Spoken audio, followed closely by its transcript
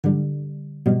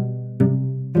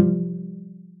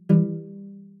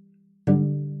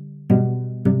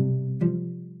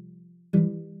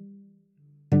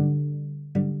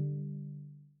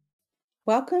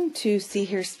Welcome to See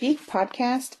Hear Speak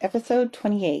podcast, episode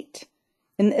 28.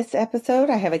 In this episode,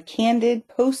 I have a candid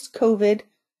post-COVID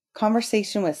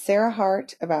conversation with Sarah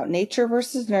Hart about nature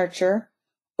versus nurture,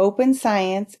 open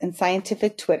science, and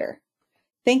scientific Twitter.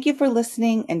 Thank you for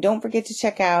listening, and don't forget to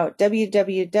check out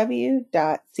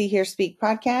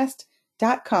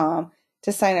www.seehearspeakpodcast.com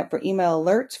to sign up for email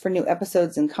alerts for new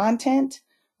episodes and content,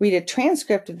 read a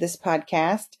transcript of this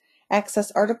podcast,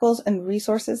 access articles and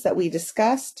resources that we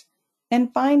discussed,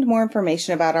 and find more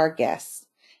information about our guests.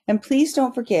 And please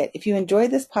don't forget, if you enjoy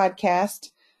this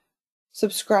podcast,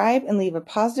 subscribe and leave a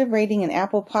positive rating in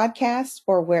Apple Podcasts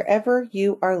or wherever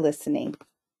you are listening.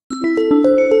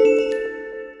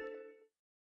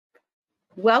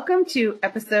 Welcome to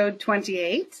episode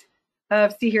 28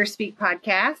 of See Hear Speak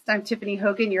podcast. I'm Tiffany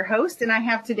Hogan, your host, and I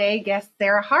have today guest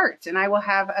Sarah Hart. And I will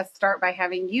have us start by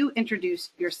having you introduce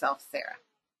yourself, Sarah.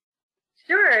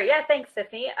 Sure. Yeah, thanks,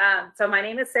 Tiffany. So my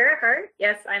name is Sarah Hart.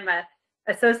 Yes, I'm an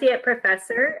associate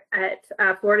professor at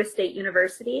Florida State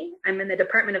University. I'm in the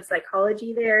Department of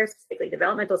Psychology there, specifically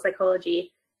developmental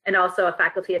psychology, and also a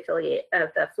faculty affiliate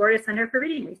of the Florida Center for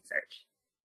Reading Research.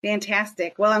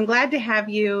 Fantastic. Well, I'm glad to have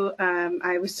you.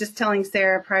 I was just telling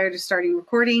Sarah prior to starting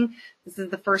recording, this is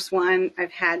the first one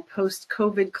I've had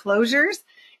post-COVID closures,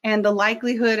 and the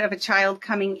likelihood of a child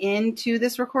coming into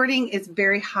this recording is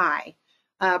very high.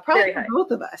 Probably for both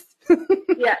of us.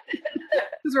 Yeah.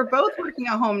 Because we're both working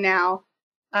at home now,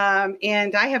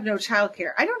 and I have no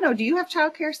childcare. I don't know. Do you have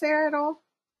childcare, Sarah, at all?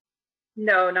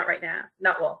 No, not right now.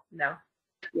 No.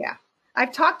 Yeah.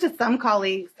 I've talked to some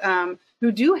colleagues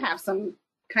who do have some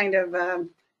kind of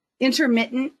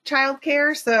intermittent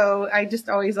childcare. So I just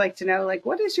always like to know, like,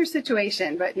 what is your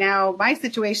situation? But now my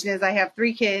situation is I have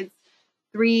 3 kids,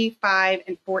 3, 5,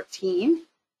 and 14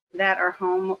 that are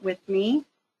home with me.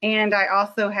 And I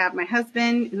also have my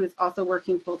husband who is also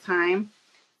working full time.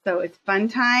 So it's fun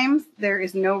times. There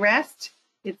is no rest.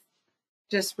 It's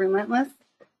just relentless.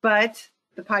 But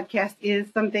the podcast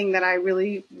is something that I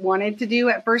really wanted to do.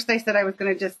 At first, I said I was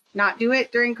going to just not do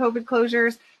it during COVID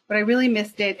closures, but I really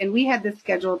missed it. And we had this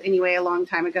scheduled anyway a long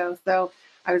time ago. So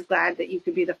I was glad that you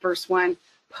could be the first one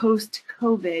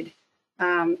post-COVID.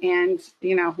 And,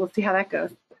 you know, we'll see how that goes.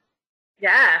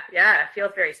 Yeah. It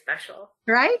feels very special.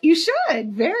 Right? You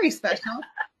should. Very special.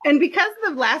 And because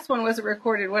the last one wasn't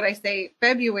recorded,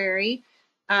 February,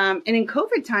 and in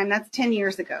COVID time, that's 10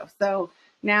 years ago. So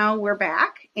now we're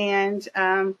back and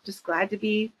just glad to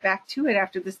be back to it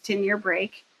after this 10-year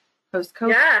break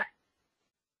post-COVID.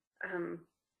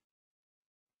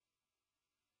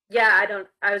 Yeah.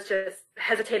 I was just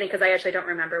hesitating because I actually don't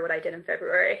remember what I did in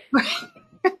February.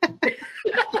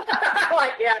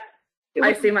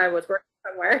 I assume I was working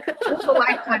somewhere. It's a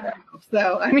lifetime ago.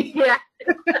 So, I mean, yeah.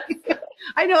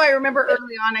 I know I remember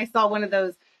early on, I saw one of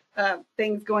those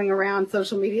things going around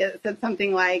social media that said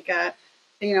something like,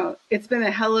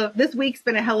 this week's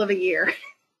been a hell of a year.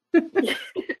 Yeah,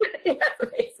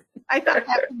 I thought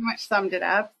that pretty much summed it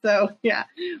up. So, yeah.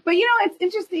 But, it's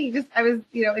interesting. I was,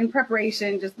 in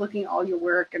preparation, just looking at all your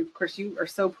work. And of course, you are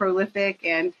so prolific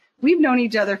and we've known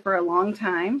each other for a long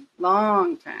time.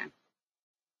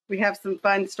 We have some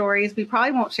fun stories we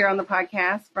probably won't share on the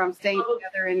podcast from staying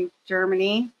together in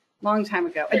Germany long time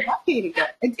ago, a decade ago.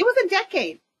 It was a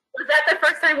decade. Was that the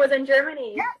first time I was in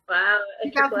Germany? Yeah. Wow.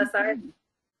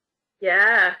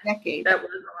 Yeah. Decade. That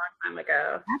was a long time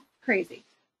ago. That's crazy.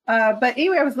 But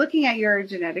anyway, I was looking at your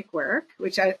genetic work,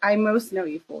 which I most know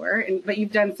you for, but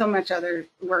you've done so much other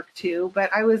work too. But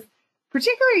I was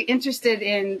particularly interested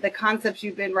in the concepts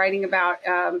you've been writing about.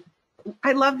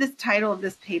 I love this title of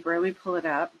this paper. Let me pull it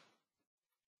up.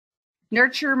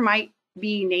 Nurture Might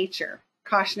Be Nature,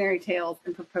 Cautionary Tales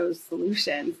and Proposed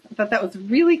Solutions. I thought that was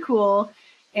really cool.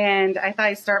 And I thought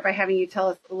I'd start by having you tell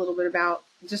us a little bit about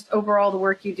just overall the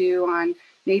work you do on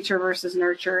nature versus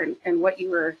nurture and what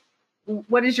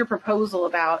is your proposal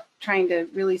about trying to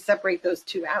really separate those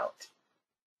two out?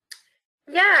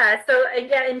 Yeah. So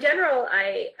in general,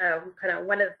 I kind of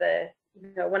one of the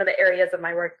areas of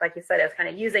my work, like you said, is kind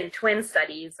of using twin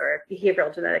studies or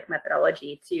behavioral genetic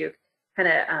methodology to kind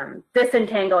of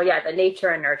disentangle, the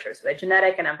nature and nurture, so the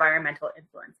genetic and environmental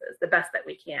influences, the best that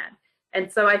we can. And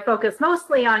so I focus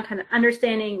mostly on kind of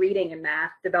understanding reading and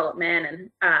math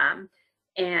development and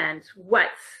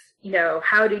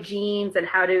how do genes and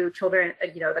how do children,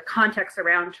 the context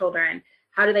around children,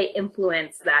 how do they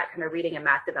influence that kind of reading and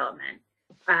math development?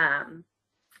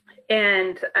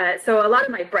 So a lot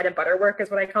of my bread and butter work is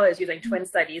what I call it, is using twin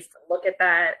studies to look at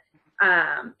that.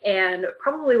 And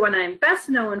probably what I'm best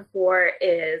known for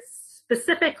is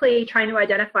specifically trying to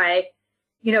identify,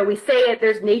 we say it,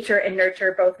 there's nature and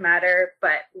nurture both matter,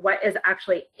 but what is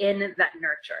actually in that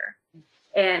nurture?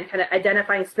 and kind of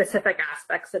identifying specific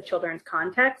aspects of children's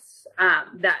contexts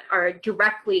that are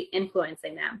directly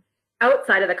influencing them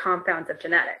outside of the confounds of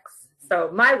genetics. So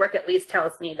my work at least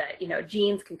tells me that,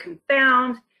 genes can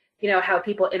confound, how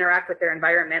people interact with their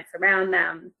environments around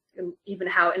them, and even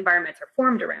how environments are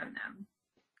formed around them.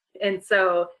 And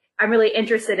so I'm really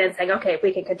interested in saying, okay, if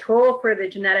we can control for the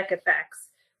genetic effects,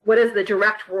 what is the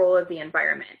direct role of the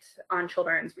environment on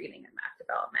children's reading and math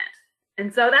development?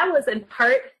 And so that was in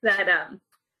part that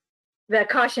the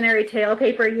cautionary tale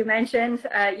paper you mentioned.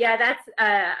 Yeah, that's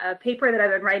a paper that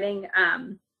I've been writing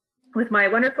with my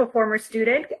wonderful former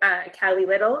student, Callie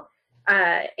Little,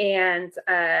 and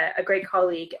a great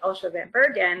colleague, Elsha Van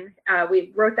Bergen.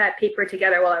 We wrote that paper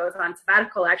together while I was on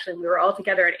sabbatical, actually. We were all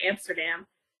together in Amsterdam.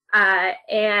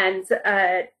 And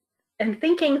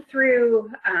thinking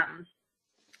through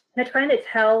trying to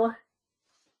tell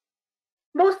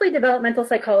mostly developmental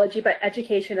psychology, but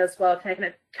education as well,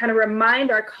 kind of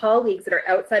remind our colleagues that are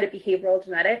outside of behavioral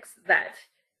genetics that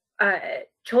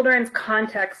children's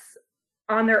contexts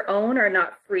on their own are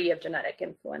not free of genetic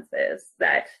influences,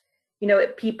 that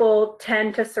people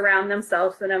tend to surround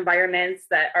themselves in environments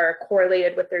that are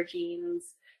correlated with their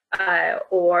genes,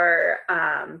 or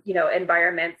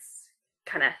environments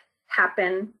kind of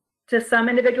happen to some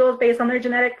individuals based on their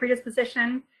genetic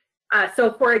predisposition.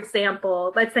 So for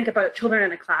example, let's think about children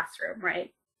in a classroom, right?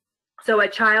 So a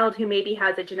child who maybe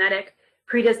has a genetic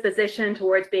predisposition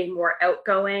towards being more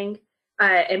outgoing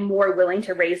and more willing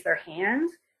to raise their hand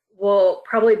will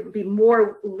probably be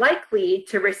more likely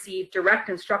to receive direct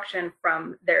instruction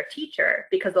from their teacher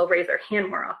because they'll raise their hand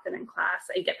more often in class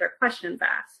and get their questions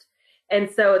asked. And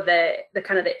so the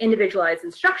kind of the individualized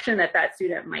instruction that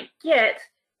student might get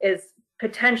is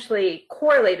potentially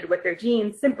correlated with their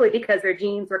genes simply because their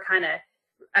genes were kind of,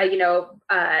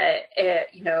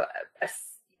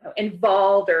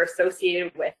 involved or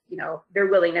associated with, their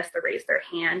willingness to raise their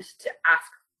hand to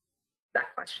ask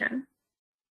that question.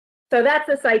 So that's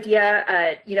this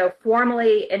idea,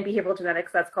 formally in behavioral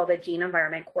genetics, that's called a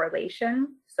gene-environment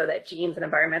correlation, so that genes and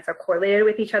environments are correlated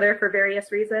with each other for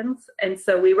various reasons. And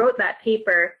so we wrote that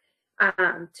paper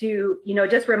to,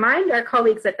 just remind our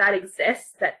colleagues that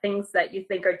exists, that things that you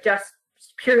think are just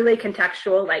purely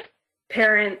contextual, like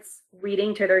parents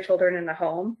reading to their children in the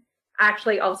home,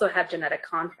 actually also have genetic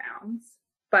confounds.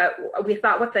 But we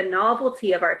thought what the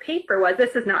novelty of our paper was,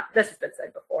 this has been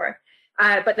said before,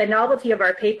 but the novelty of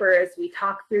our paper is we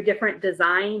talk through different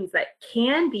designs that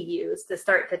can be used to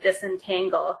start to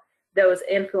disentangle those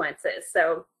influences.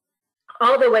 So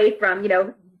all the way from,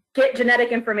 get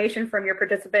genetic information from your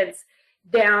participants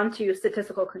down to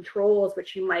statistical controls,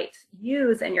 which you might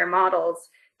use in your models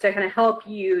to kind of help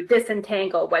you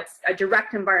disentangle what's a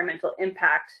direct environmental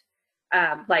impact,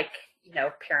 like,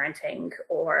 parenting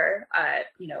or,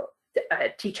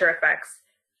 teacher effects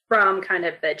from kind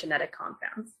of the genetic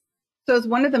confounds. So it's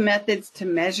one of the methods to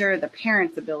measure the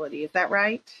parent's ability. Is that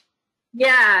right?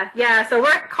 Yeah. So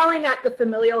we're calling that the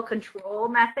familial control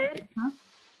method.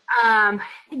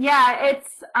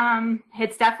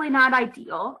 It's definitely not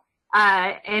ideal.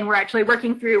 And we're actually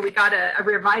working through, we got a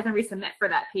revise and resubmit for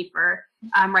that paper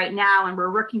right now. And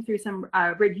we're working through some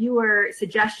reviewer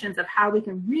suggestions of how we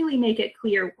can really make it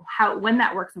clear when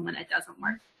that works and when it doesn't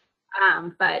work.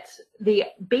 But the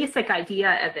basic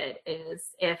idea of it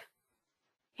is if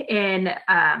in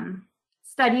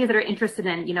studies that are interested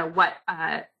in,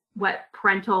 what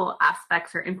parental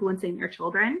aspects are influencing their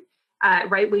children,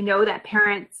 right? We know that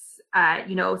parents,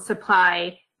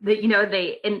 supply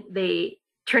they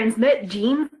transmit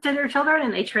genes to their children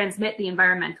and they transmit the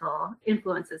environmental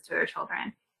influences to their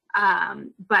children.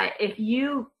 But if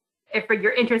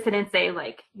you're interested in, say,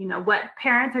 like, what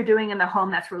parents are doing in the home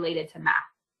that's related to math,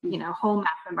 home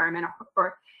math environment,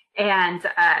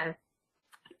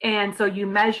 and so you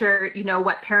measure,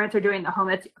 what parents are doing in the home.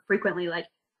 It's frequently like,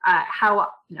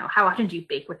 how often do you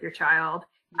bake with your child?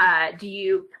 Do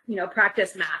you,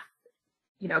 practice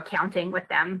math, counting with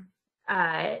them?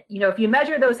 If you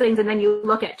measure those things and then you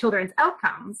look at children's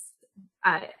outcomes,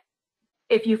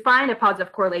 if you find a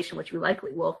positive correlation, which you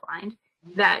likely will find,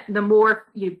 that the more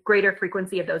greater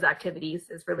frequency of those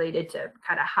activities is related to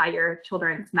kind of higher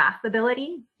children's math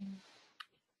ability.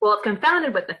 Well, it's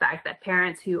confounded with the fact that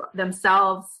parents who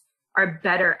themselves are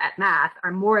better at math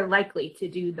are more likely to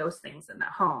do those things in the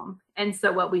home. And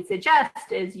so what we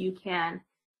suggest is you can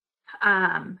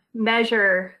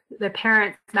measure the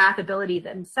parents' math ability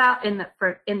in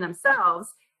themselves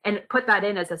and put that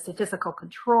in as a statistical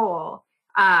control.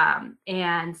 And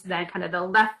then kind of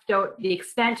the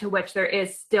extent to which there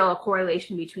is still a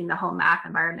correlation between the home math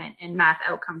environment and math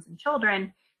outcomes in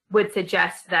children would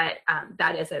suggest that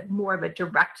that is more of a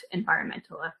direct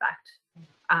environmental effect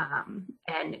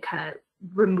and kind of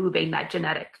removing that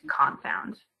genetic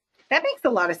confound. That makes a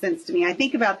lot of sense to me. I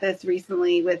think about this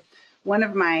recently with one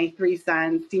of my three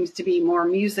sons seems to be more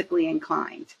musically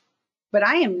inclined, but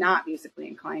I am not musically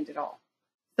inclined at all.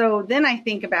 So then I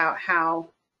think about how,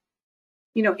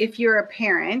 if you're a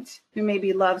parent who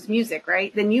maybe loves music,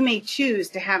 right, then you may choose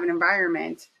to have an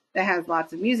environment that has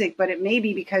lots of music, but it may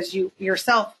be because you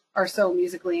yourself are so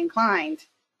musically inclined.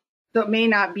 So it may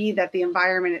not be that the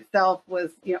environment itself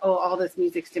was, all this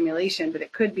music stimulation, but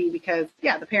it could be because,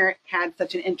 the parent had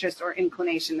such an interest or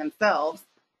inclination themselves.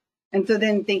 And so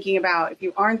then thinking about if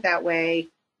you aren't that way,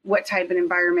 what type of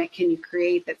environment can you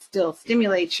create that still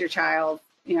stimulates your child's,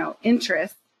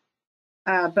 interest?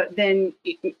 But then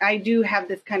I do have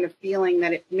this kind of feeling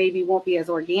that it maybe won't be as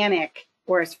organic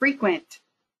or as frequent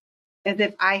as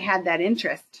if I had that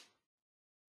interest,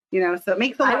 so it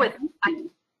makes a lot of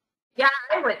sense. Yeah,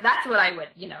 I would. That's what I would,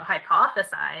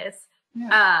 hypothesize.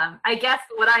 Yeah. I guess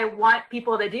what I want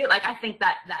people to do, I think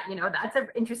that that's an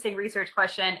interesting research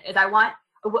question. Is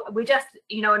we just,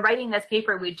 in writing this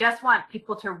paper, we just want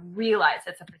people to realize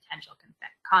it's a potential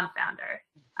confounder,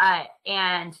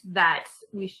 and that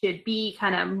we should be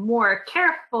kind of more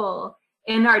careful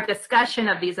in our discussion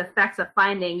of these effects of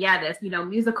finding, this,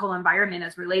 musical environment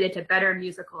is related to better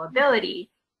musical ability,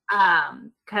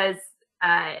 because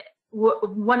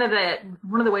one of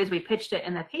the ways we pitched it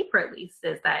in the paper, at least,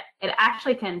 is that it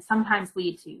actually can sometimes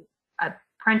lead to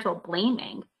parental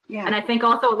blaming. Yeah. And I think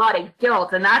also a lot of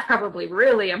guilt, and that's probably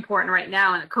really important right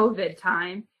now in a COVID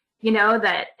time,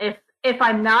 that if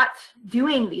I'm not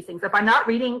doing these things, if I'm not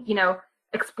reading,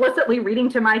 explicitly reading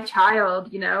to my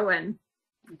child, and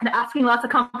asking lots of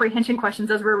comprehension questions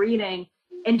as we're reading,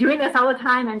 and doing this all the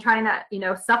time and trying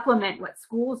to, supplement what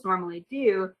schools normally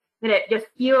do, that it just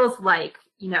feels like,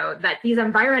 that these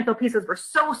environmental pieces were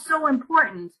so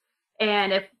important.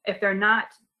 And if you're not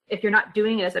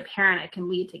doing it as a parent, it can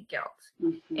lead to guilt.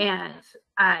 Mm-hmm. And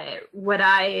what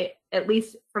I, at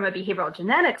least from a behavioral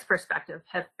genetics perspective,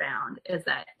 have found is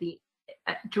that the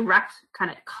direct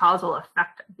kind of causal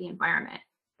effect of the environment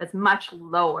is much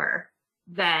lower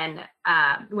than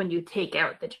when you take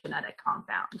out the genetic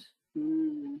confound.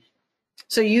 Mm.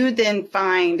 So you then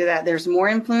find that there's more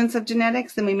influence of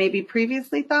genetics than we maybe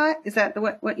previously thought? Is that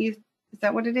is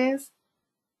that what it is?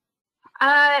 No,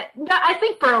 I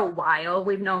think for a while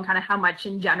we've known kind of how much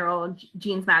in general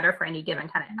genes matter for any given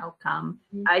kind of outcome.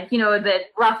 Mm-hmm. The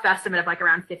rough estimate of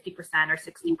around 50% or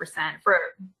 60% for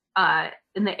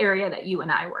in the area that you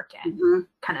and I work in, mm-hmm.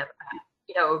 kind of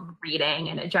reading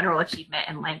and a general achievement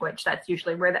and language. That's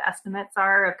usually where the estimates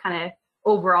are of kind of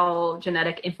overall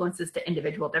genetic influences to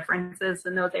individual differences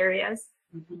in those areas.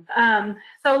 Mm-hmm.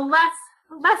 So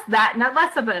less that, not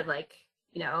less of a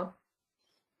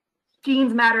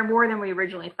genes matter more than we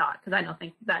originally thought, because I don't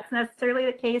think that's necessarily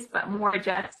the case, but more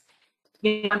just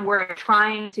when we're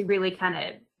trying to really kind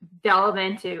of delve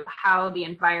into how the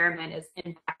environment is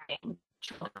impacting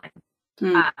children.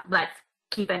 Mm. Let's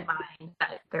keep in mind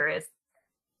that there is,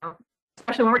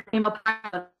 especially when we're talking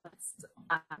about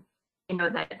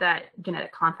that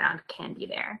genetic confound can be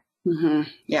there. Mm-hmm.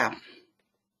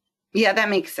 Yeah, that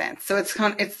makes sense. So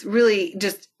it's really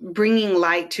just bringing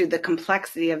light to the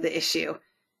complexity of the issue,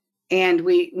 and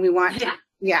we want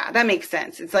that makes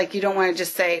sense. It's like you don't want to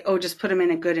just say, just put them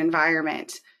in a good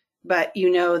environment, but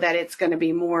that it's going to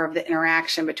be more of the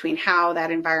interaction between how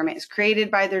that environment is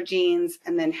created by their genes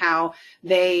and then how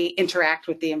they interact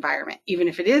with the environment, even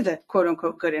if it is a quote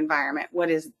unquote good environment, what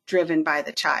is driven by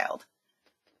the child.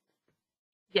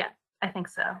 Yeah, I think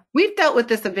so. We've dealt with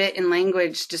this a bit in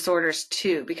language disorders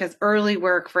too, because early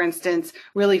work, for instance,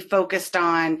 really focused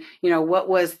on, what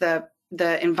was the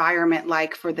environment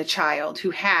like for the child who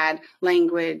had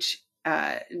language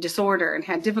disorder and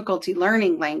had difficulty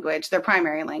learning language, their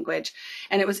primary language.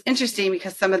 And it was interesting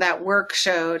because some of that work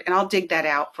showed, and I'll dig that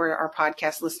out for our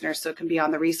podcast listeners so it can be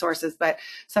on the resources, but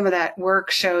some of that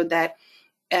work showed that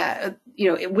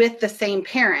with the same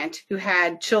parent who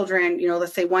had children,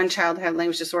 let's say one child had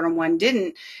language disorder and one didn't,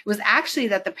 it was actually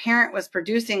that the parent was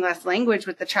producing less language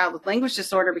with the child with language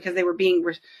disorder because they were being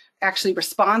actually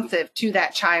responsive to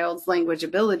that child's language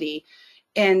ability.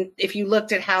 And if you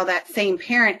looked at how that same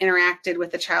parent interacted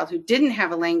with the child who didn't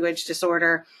have a language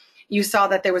disorder, you saw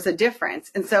that there was a difference.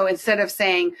 And so instead of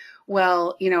saying,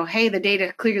 well, hey, the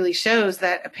data clearly shows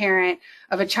that a parent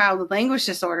of a child with language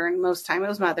disorder, and most time it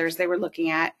was mothers they were looking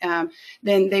at,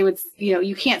 then they would,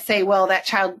 you can't say, well, that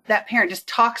parent just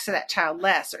talks to that child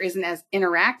less or isn't as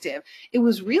interactive. It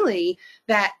was really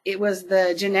that it was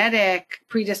the genetic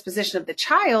predisposition of the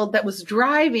child that was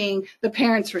driving the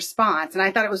parent's response. And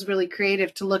I thought it was really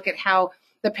creative to look at how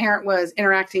the parent was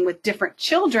interacting with different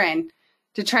children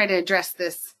to try to address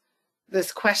this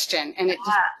question. And it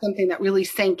just something that really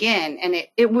sank in, and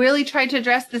it really tried to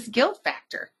address this guilt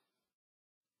factor.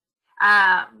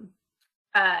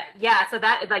 So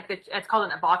that like it's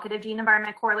called an evocative gene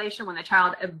environment correlation, when the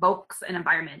child evokes an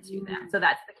environment to them. So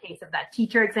that's the case of that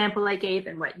teacher example I gave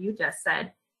and what you just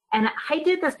said. And I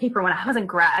did this paper when I was in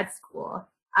grad school.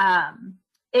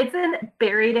 It's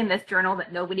buried in this journal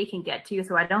that nobody can get to,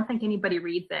 so I don't think anybody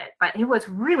reads it. But it was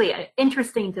really an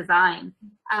interesting design,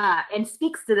 and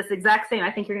speaks to this exact same.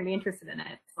 I think you're going to be interested in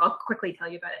it, so I'll quickly tell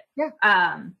you about it.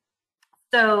 Yeah.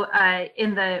 So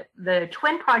in the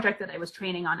twin project that I was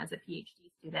training on as a PhD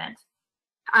student,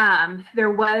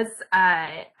 there was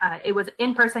it was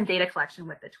in-person data collection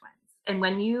with the twins. And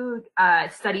when you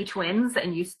study twins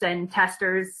and you send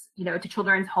testers, to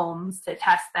children's homes to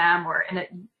test them,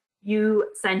 you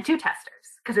send two testers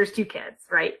because there's two kids,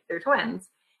 right? They're twins.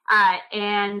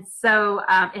 And so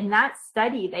in that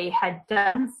study, they had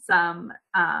done some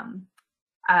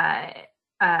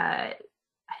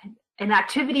an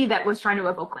activity that was trying to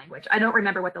evoke language. I don't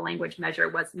remember what the language measure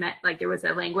was meant. Like, there was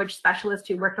a language specialist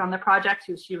who worked on the project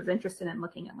she was interested in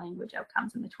looking at language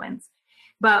outcomes in the twins.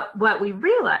 But what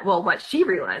she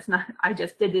realized, I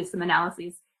just did some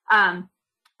analyses,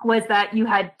 was that you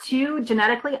had two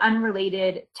genetically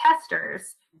unrelated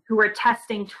testers who were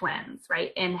testing twins,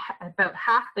 right? And about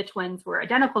half the twins were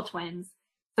identical twins,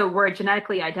 so were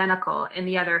genetically identical, and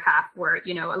the other half were,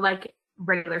 like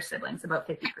regular siblings, about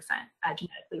 50%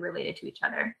 genetically related to each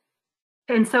other.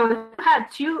 And so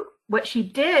what she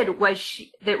did was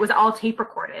it was all tape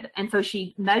recorded. And so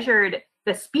she measured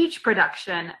the speech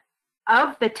production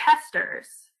of the testers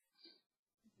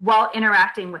while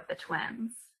interacting with the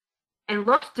twins, and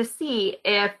looked to see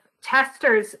if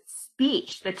testers'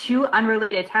 speech, the two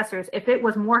unrelated testers, if it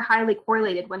was more highly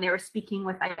correlated when they were speaking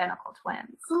with identical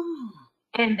twins. Oh.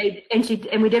 And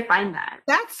we did find that.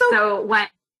 That's so when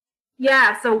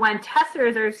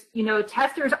testers are,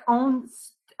 testers' own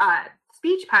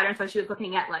speech patterns. So she was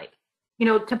looking at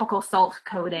typical SALT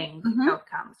coding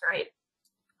outcomes, right?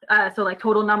 So like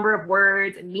total number of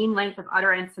words and mean length of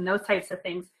utterance and those types of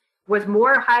things was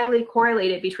more highly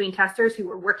correlated between testers who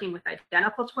were working with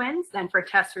identical twins than for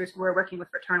testers who were working with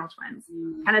fraternal twins.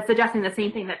 And it's suggesting the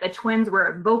same thing, that the twins were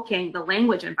evoking the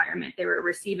language environment they were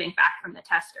receiving back from the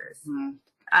testers. So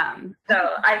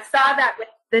I saw that with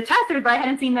the testers, but I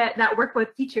hadn't seen that work with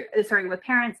with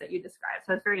parents that you described.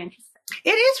 So it's very interesting.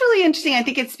 It is really interesting. I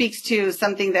think it speaks to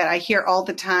something that I hear all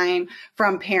the time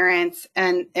from parents,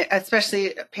 and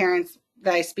especially parents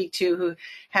that I speak to who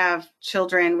have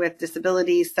children with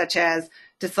disabilities such as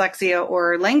dyslexia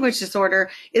or language disorder,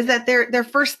 is that their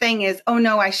first thing is, oh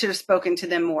no, I should have spoken to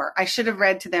them more. I should have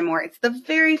read to them more. It's the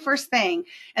very first thing.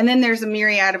 And then there's a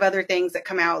myriad of other things that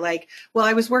come out, like, well,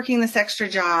 I was working this extra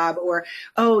job, or,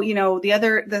 oh,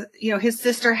 his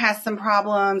sister has some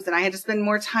problems and I had to spend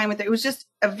more time with it. It was just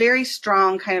a very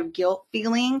strong kind of guilt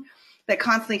feeling that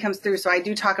constantly comes through. So I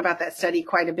do talk about that study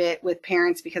quite a bit with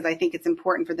parents, because I think it's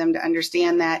important for them to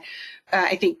understand that.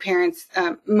 I think parents,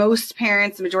 most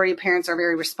parents, the majority of parents, are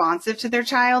very responsive to their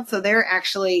child. So they're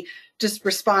actually just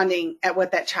responding at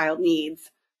what that child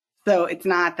needs. So it's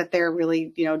not that they're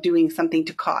really, doing something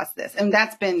to cause this. And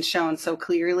that's been shown so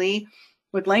clearly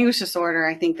with language disorder.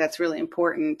 I think that's really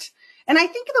important. And I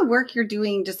think the work you're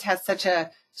doing just has such a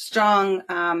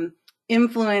strong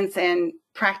influence and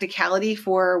practicality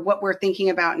for what we're thinking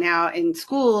about now in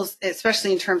schools,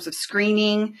 especially in terms of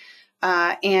screening,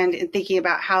 and in thinking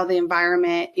about how the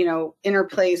environment,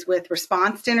 interplays with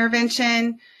response to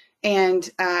intervention. And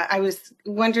I was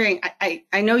wondering,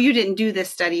 I know you didn't do this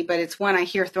study, but it's one I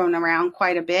hear thrown around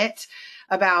quite a bit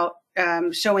about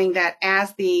showing that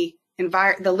as the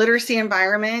literacy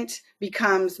environment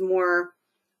becomes more,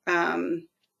 I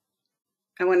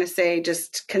want to say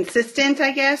just consistent,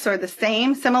 I guess, or the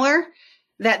same, similar,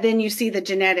 that then you see the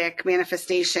genetic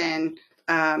manifestation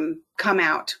come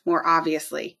out more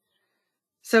obviously.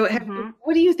 So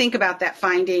what do you think about that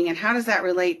finding, and how does that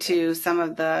relate to some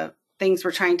of the things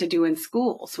we're trying to do in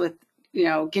schools with,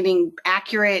 getting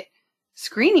accurate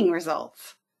screening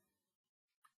results?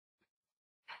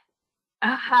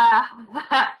 That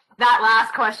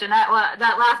last question, that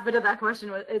last bit of that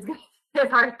question is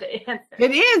hard to answer.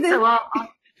 It is. So,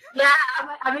 yeah,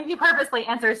 I mean, you purposely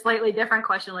answer a slightly different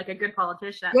question, like a good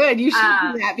politician. Good, you should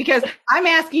do that, because I'm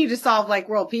asking you to solve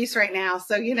world peace right now.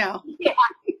 So, Yeah.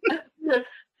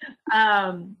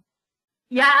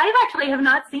 I actually have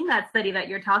not seen that study that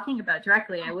you're talking about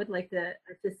directly. I would like to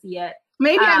see it.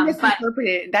 Maybe I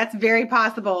misinterpreted it. That's very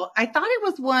possible. I thought it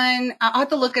was one. I'll have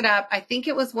to look it up. I think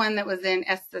it was one that was in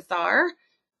SSR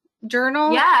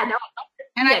journal. Yeah, no,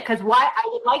 And see it, because why I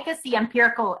would like to see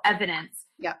empirical evidence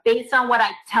based on what I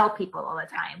tell people all the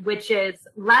time, which is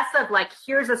less of like,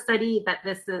 here's a study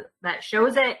that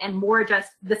shows it, and more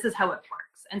just this is how it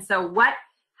works. And so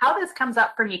how this comes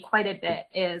up for me quite a bit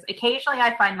is occasionally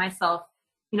I find myself,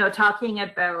 talking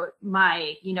about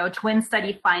my, twin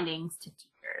study findings to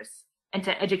teachers and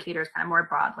to educators kind of more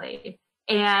broadly.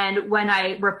 And when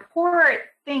I report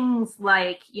things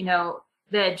like,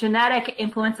 the genetic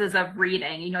influences of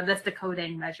reading, this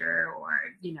decoding measure, or,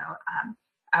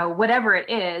 whatever it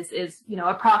is,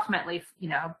 approximately,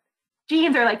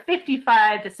 genes are like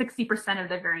 55 to 60% of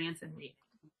the variance in reading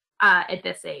at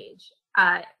this age.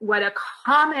 What a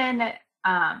common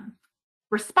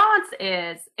response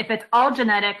is, if it's all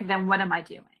genetic, then what am I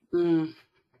doing?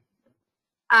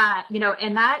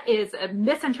 And that is a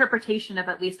misinterpretation of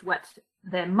at least what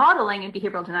the modeling in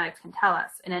behavioral genetics can tell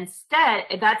us. And instead,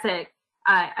 that's a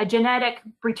genetic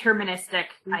deterministic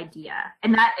idea.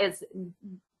 And that is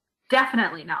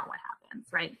definitely not what happens,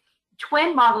 right?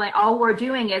 Twin modeling, all we're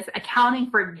doing is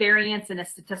accounting for variance in a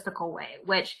statistical way,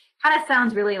 which kind of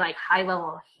sounds really like high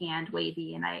level hand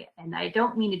wavy. And I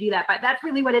don't mean to do that, but that's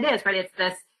really what it is, right? It's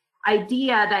this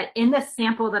idea that in the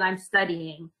sample that I'm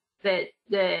studying, that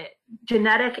the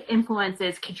genetic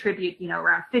influences contribute,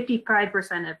 around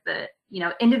 55% of the,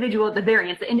 the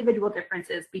variance, the individual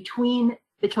differences between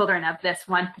the children of this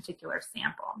one particular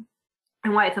sample.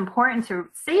 And why it's important to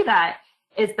say that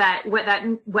is that what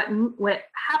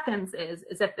happens is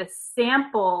that the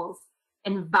sample's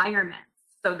environments,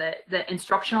 so the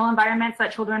instructional environments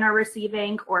that children are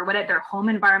receiving, or their home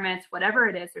environments, whatever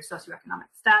it is, their socioeconomic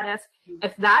status,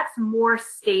 if that's more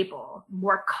stable,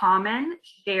 more common,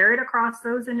 shared across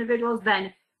those individuals,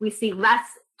 then we see less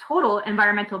total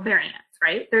environmental variance,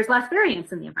 right? There's less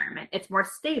variance in the environment. It's more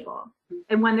stable.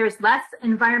 And when there's less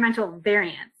environmental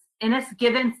variance in a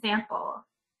given sample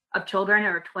of children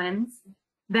or twins,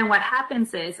 then what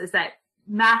happens is that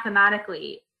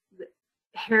mathematically the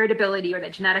heritability, or the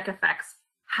genetic effects,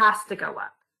 has to go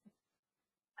up.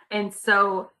 And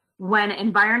so when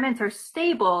environments are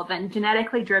stable, then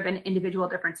genetically driven individual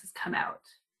differences come out.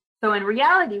 So in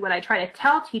reality, what I try to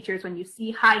tell teachers when you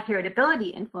see high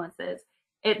heritability influences,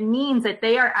 it means that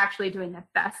they are actually doing the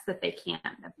best that they can.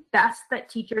 The best that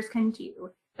teachers can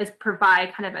do is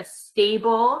provide kind of a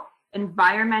stable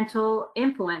environmental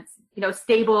influence,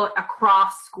 stable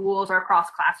across schools or across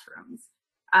classrooms.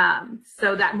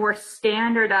 So that more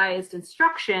standardized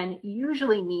instruction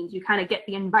usually means you kind of get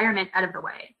the environment out of the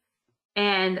way.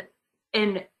 And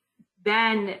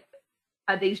then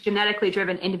these genetically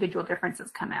driven individual differences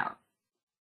come out.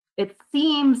 It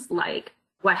seems like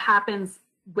what happens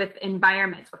with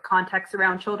environments, with contexts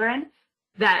around children,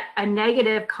 that a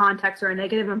negative context or a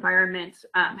negative environment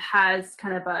has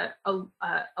kind of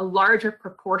a larger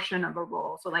proportion of a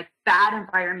role. So like bad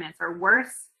environments are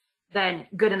worse than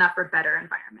good enough or better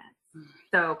environments.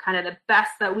 So kind of the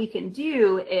best that we can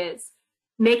do is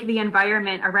make the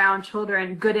environment around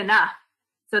children good enough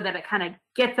so that it kind of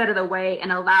gets out of the way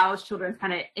and allows children's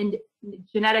kind of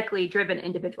genetically driven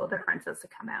individual differences to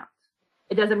come out.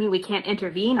 It doesn't mean we can't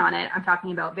intervene on it. I'm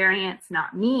talking about variance,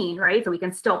 not mean, right? So we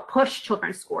can still push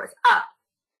children's scores up.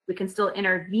 We can still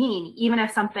intervene. Even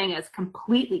if something is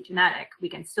completely genetic, we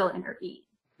can still intervene.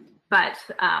 But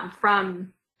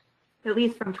at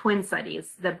least from twin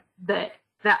studies, the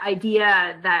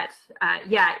idea that,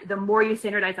 the more you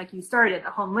standardize, like you started, the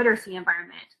home literacy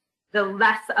environment, the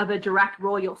less of a direct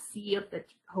role you'll see of the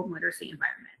home literacy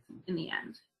environment in the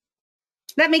end.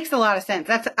 That makes a lot of sense.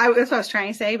 That's what I was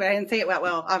trying to say, but I didn't say it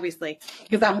well, obviously,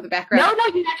 because I'm with the background.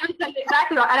 No, you actually said it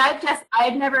exactly well.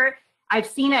 And I've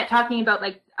seen it talking about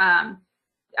like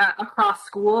across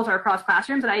schools or across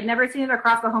classrooms, and I'd never seen it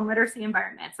across the home literacy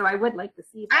environment. So I would like to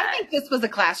see that. I think this was a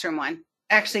classroom one.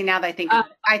 Actually, now that I think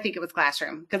I think it was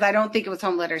classroom, because I don't think it was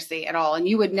home literacy at all. And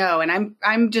you would know. And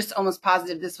I'm just almost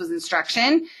positive this was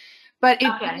instruction. But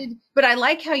but I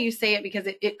like how you say it, because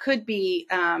it could be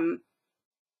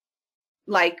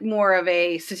like more of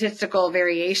a statistical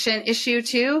variation issue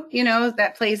too,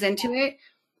 that plays into it.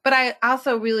 But I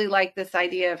also really like this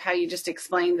idea of how you just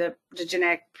explained the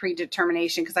genetic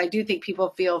predetermination, because I do think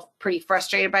people feel pretty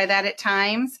frustrated by that at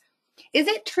times. Is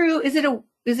it true? Is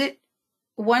it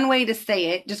one way to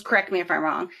say it, just correct me if I'm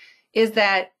wrong, is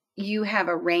that you have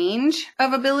a range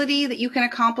of ability that you can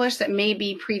accomplish that may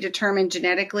be predetermined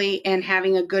genetically, and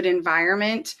having a good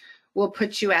environment will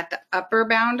put you at the upper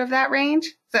bound of that range?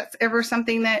 Is that ever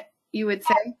something that you would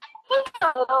say? I think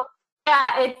so. Yeah,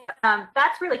 it's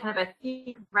that's really kind of a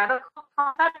theoretical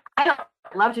concept. I don't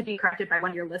love to be corrected by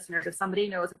one of your listeners if somebody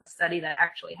knows a study that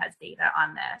actually has data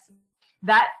on this.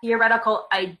 that theoretical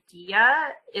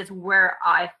idea is where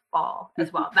I fall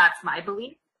as well. That's my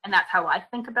belief, and that's how I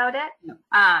think about it. Yeah.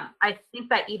 I think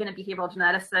that even a behavioral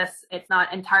geneticist, it's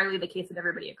not entirely the case that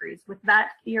everybody agrees with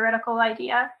that theoretical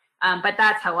idea. But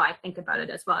that's how I think about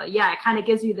it as well. Yeah, it kind of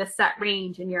gives you this set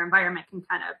range, and your environment can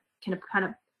kind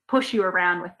of push you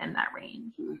around within that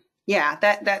range. Yeah,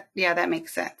 that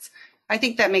makes sense. I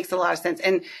think that makes a lot of sense.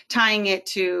 And tying it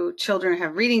to children who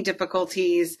have reading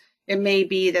difficulties, it may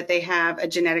be that they have a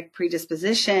genetic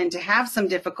predisposition to have some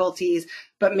difficulties,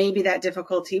 but maybe that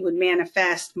difficulty would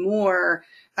manifest more,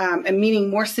 and meaning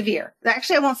more severe.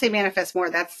 Actually, I won't say manifest more.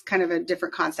 That's kind of a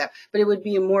different concept, but it would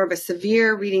be more of a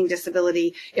severe reading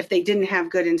disability if they didn't have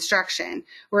good instruction,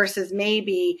 versus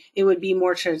maybe it would be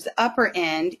more towards the upper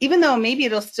end, even though maybe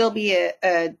it'll still be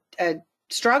a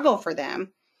struggle for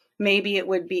them. Maybe it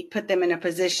would be put them in a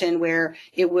position where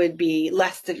it would be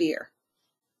less severe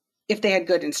if they had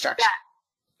good instruction.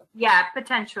 Yeah,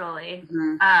 potentially.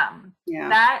 Yeah.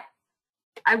 That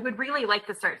I would really like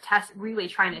to start really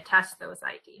trying to test those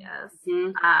ideas.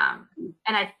 And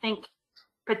I think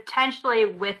potentially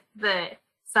with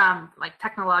some like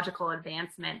technological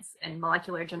advancements in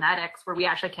molecular genetics, where we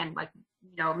actually can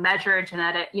measure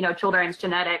children's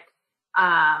genetic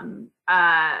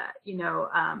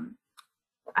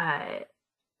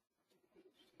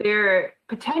they're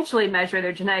potentially measure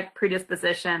their genetic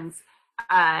predispositions,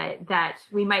 that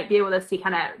we might be able to see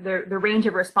kind of the range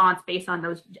of response based on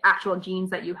those actual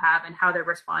genes that you have and how they're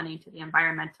responding to the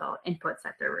environmental inputs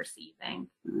that they're receiving.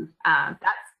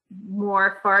 That's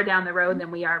more far down the road than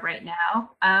we are right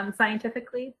now,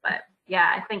 scientifically. But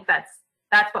yeah, I think that's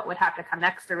what would have to come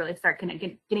next to really start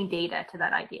getting data to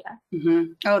that idea.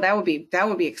 Oh, that would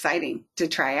be exciting to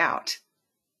try out.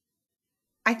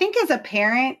 I think as a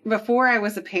parent, before I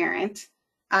was a parent,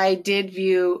 I did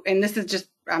view, and this is just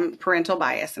parental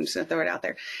bias, I'm just going to throw it out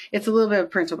there. It's a little bit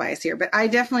of parental bias here, but I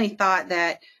definitely thought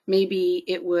that maybe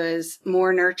it was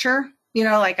more nurture,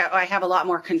 like I have a lot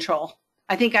more control.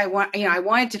 I think I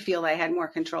wanted to feel I had more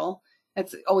control.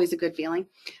 That's always a good feeling.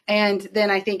 And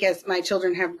then I think as my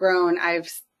children have grown,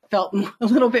 I've felt a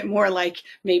little bit more like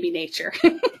maybe nature.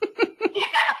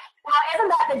 Well, isn't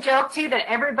that the joke too, that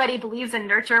everybody believes in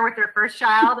nurture with their first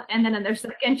child, and then in their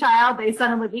second child they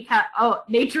suddenly become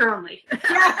nature only?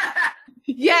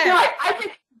 Yeah. Like, I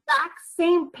did the exact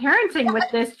same parenting with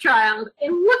this child,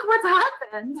 and look what's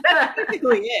happened. That's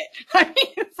basically it. I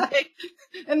mean, it's like,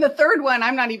 and the third one,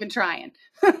 I'm not even trying.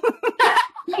 We're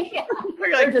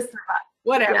like, just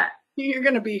whatever. Yeah. You're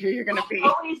going to be who you're going to be. I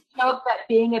always joke that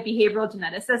being a behavioral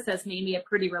geneticist has made me a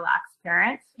pretty relaxed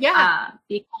parent. Yeah.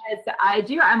 Because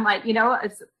I'm like,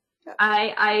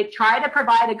 I try to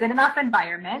provide a good enough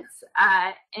environment,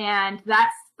 and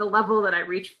that's the level that I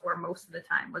reach for most of the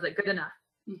time. Was it good enough?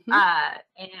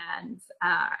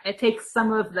 It takes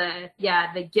some of the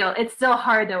guilt. It's still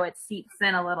hard though. It seeps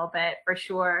in a little bit for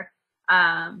sure.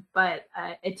 But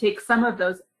it takes some of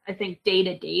those, I think,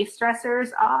 day-to-day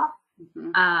stressors off.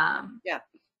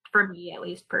 For me, at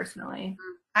least personally.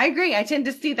 I agree. I tend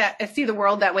to see the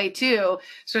world that way too,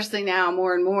 especially now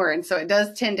more and more. And so it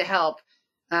does tend to help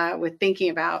with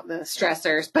thinking about the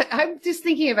stressors. But I'm just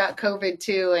thinking about COVID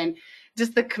too, and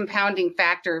just the compounding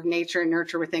factor of nature and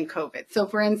nurture within COVID. So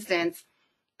for instance,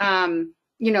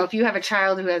 if you have a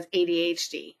child who has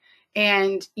ADHD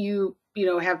and you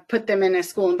have put them in a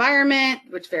school environment,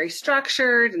 which is very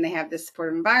structured, and they have this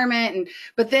supportive environment.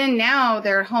 But then now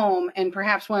they're home, and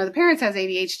perhaps one of the parents has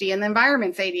ADHD, and the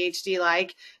environment's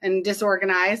ADHD-like and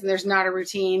disorganized, and there's not a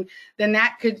routine. Then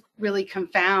that could really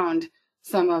confound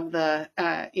some of the,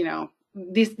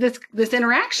 this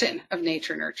interaction of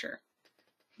nature nurture.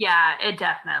 Yeah, it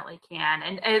definitely can,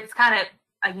 and it's kind of,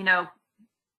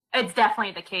 it's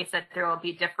definitely the case that there will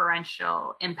be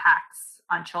differential impacts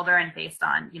on children based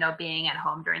on, being at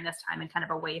home during this time and kind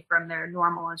of away from their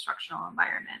normal instructional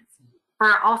environments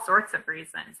for all sorts of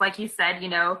reasons. Like you said,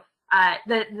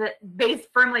 the based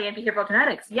firmly in behavioral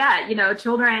genetics. Yeah,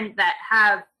 children that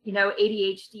have,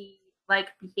 ADHD like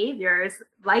behaviors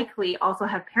likely also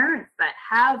have parents that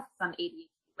have some ADHD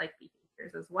like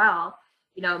behaviors as well.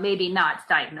 Maybe not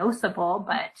diagnosable,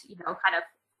 but, kind of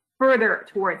further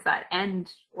towards that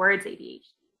end towards ADHD.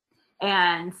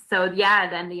 And so,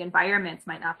 then the environments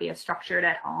might not be as structured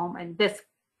at home. And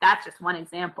that's just one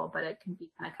example, but it can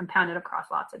be kind of compounded across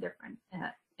lots of different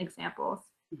exampents.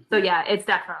 So, it's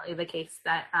definitely the case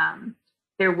that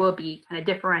there will be kind of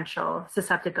differential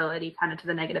susceptibility kind of to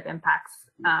the negative impacts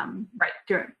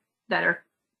that are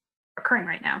occurring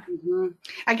right now.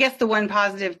 I guess the one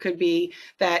positive could be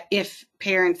that if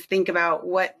parents think about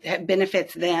what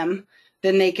benefits them,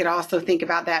 then they could also think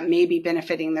about that maybe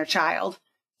benefiting their child.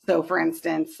 So for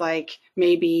instance, like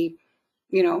maybe,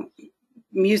 you know,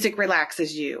 music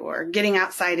relaxes you, or getting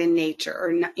outside in nature,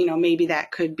 or, you know, maybe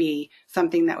that could be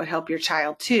something that would help your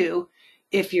child too,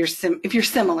 if you're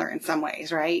similar in some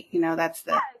ways, right? You know, that's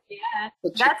that's a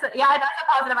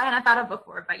positive I hadn't thought of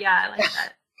before, but yeah, I like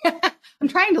that. I'm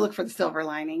trying to look for the silver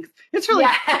linings. It's really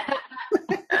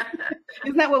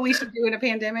Isn't that what we should do in a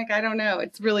pandemic? I don't know.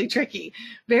 It's really tricky,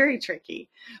 very tricky.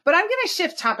 But I'm going to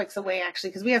shift topics away, actually,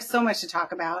 because we have so much to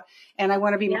talk about, and I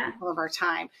want to be mindful of our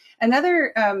time.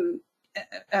 Another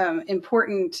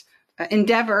important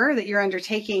endeavor that you're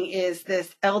undertaking is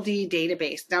this LD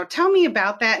database. Now, tell me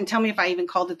about that, and tell me if I even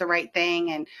called it the right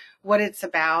thing, and what it's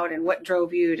about, and what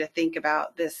drove you to think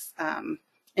about this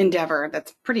endeavor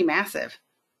that's pretty massive.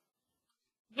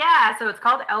 Yeah, so it's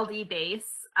called LD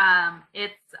Base.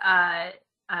 It's a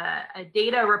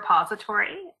data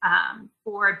repository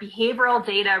for behavioral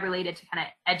data related to kind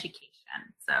of education.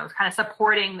 So it's kind of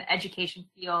supporting the education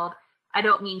field. I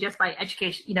don't mean just by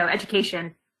education, you know,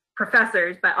 education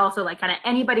professors, but also like kind of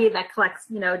anybody that collects,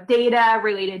 you know, data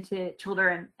related to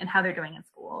children and how they're doing in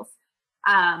schools.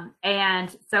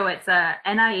 And so it's a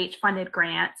NIH funded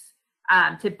grant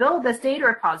to build this data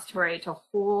repository to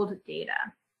hold data.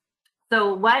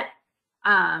 So what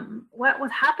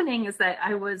was happening is that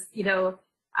I was, you know,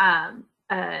 have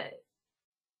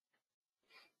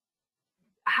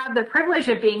the privilege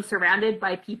of being surrounded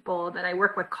by people that I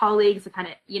work with, colleagues, kind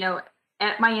of, you know,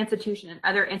 at my institution and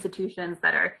other institutions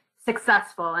that are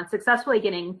successful and successfully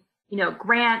getting, you know,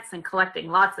 grants and collecting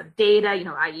lots of data, you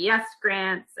know, IES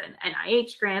grants and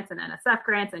NIH grants and NSF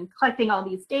grants, and collecting all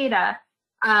these data.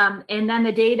 And then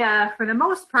the data, for the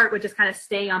most part, would just kind of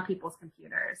stay on people's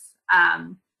computers.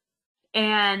 And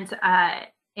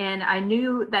I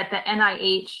knew that the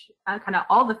NIH, kind of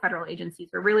all the federal agencies,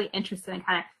 were really interested in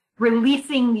kind of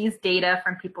releasing these data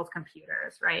from people's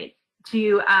computers, right?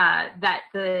 To that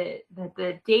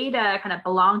the data kind of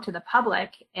belong to the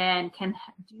public and can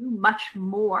do much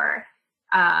more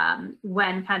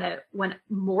when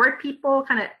more people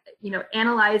kind of, you know,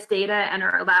 analyze data and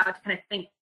are allowed to kind of think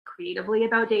creatively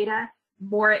about data,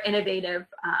 more innovative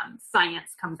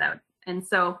science comes out. And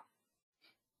so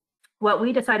what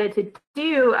we decided to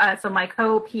do, so my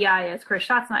co-PI is Chris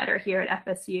Schatzsnyder here at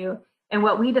FSU, and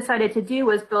what we decided to do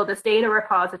was build this data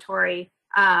repository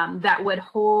that would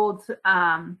hold,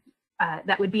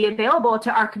 that would be available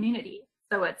to our community.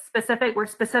 So it's specific, we're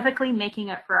specifically making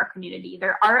it for our community.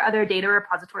 There are other data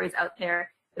repositories out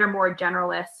there that are more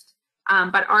generalist,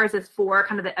 but ours is for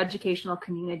kind of the educational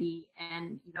community,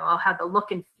 and, you know, I'll have the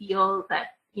look and feel that,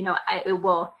 you know, it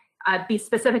will be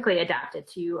specifically adapted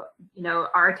to, you know,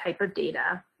 our type of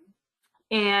data.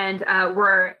 And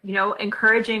we're, you know,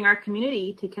 encouraging our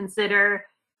community to consider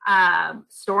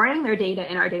storing their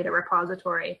data in our data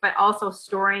repository, but also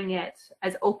storing it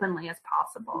as openly as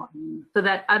possible, so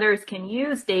that others can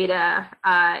use data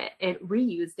and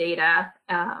reuse data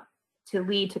to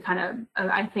lead to kind of,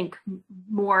 I think,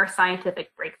 more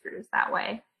scientific breakthroughs that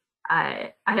way.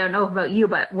 I don't know about you,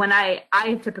 but when I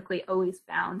typically always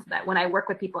found that when I work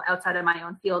with people outside of my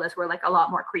own field, is where like a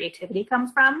lot more creativity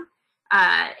comes from.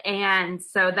 And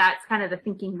so that's kind of the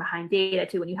thinking behind data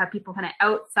too. When you have people kind of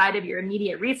outside of your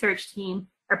immediate research team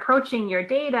approaching your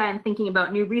data and thinking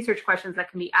about new research questions that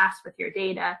can be asked with your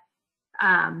data,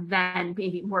 then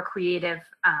maybe more creative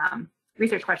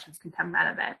research questions can come out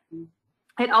of it.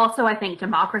 It also, I think,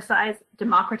 democratizes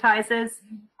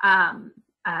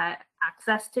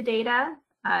access to data.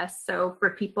 So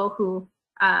for people who,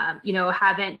 you know,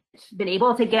 haven't been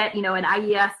able to get, you know, an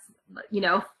IES, you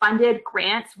know, funded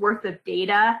grants worth of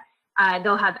data,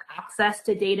 they'll have access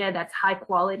to data that's high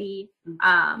quality,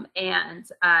 and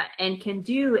can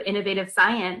do innovative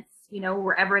science, you know,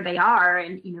 wherever they are.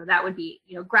 And, you know, that would be,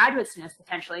 you know, graduate students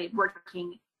potentially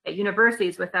working at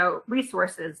universities without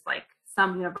resources like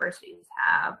some universities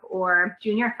have, or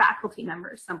junior faculty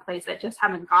members someplace that just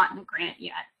haven't gotten a grant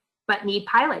yet, but need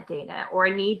pilot data or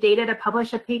need data to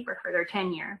publish a paper for their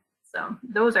tenure. So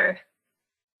those are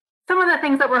some of the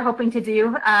things that we're hoping to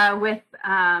do with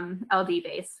LD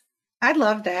Base. I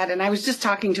love that. And I was just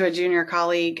talking to a junior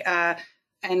colleague,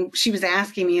 and she was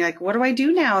asking me, like, what do I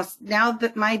do now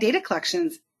that my data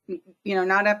collection's, you know,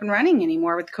 not up and running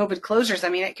anymore with COVID closures? I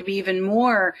mean, it could be even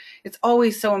more. It's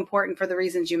always so important for the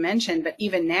reasons you mentioned, but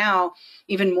even now,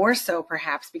 even more so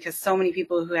perhaps, because so many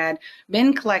people who had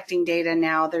been collecting data,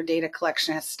 now their data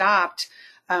collection has stopped.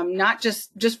 Not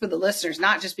just for the listeners,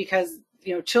 not just because,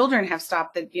 you know, children have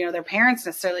stopped, that, you know, their parents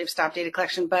necessarily have stopped data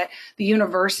collection, but the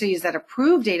universities that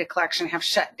approve data collection have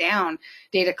shut down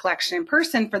data collection in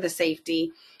person for the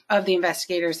safety of the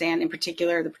investigators and in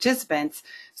particular the participants.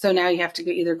 So now you have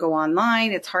to either go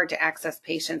online, it's hard to access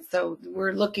patients. So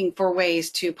we're looking for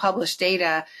ways to publish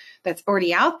data that's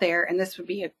already out there, and this would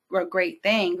be a great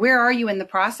thing. Where are you in the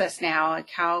process now? Like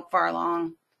how far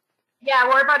along? Yeah,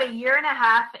 we're about 1.5 years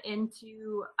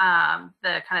into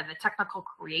the kind of the technical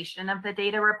creation of the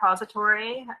data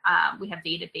repository. We have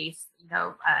database,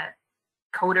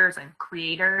 coders and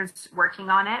creators working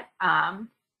on it.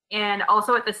 And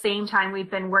also at the same time,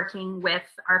 we've been working with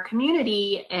our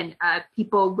community and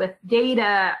people with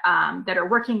data that are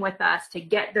working with us to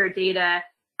get their data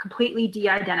completely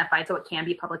de-identified so it can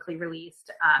be publicly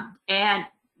released. And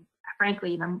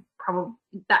frankly, even probably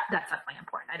that's definitely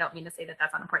important. I don't mean to say that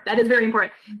that's not important. That is very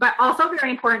important, but also very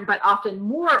important, but often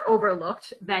more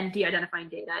overlooked than de-identifying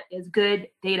data is good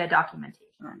data documentation.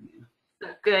 So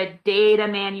good data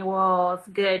manuals,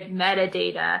 good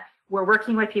metadata. We're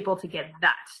working with people to get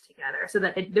that together so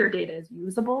that their data is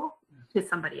usable to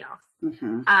somebody else.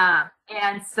 Mm-hmm.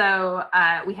 And so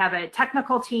we have a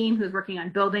technical team who's working on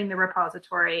building the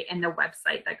repository and the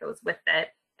website that goes with it.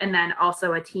 And then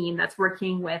also a team that's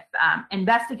working with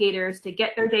investigators to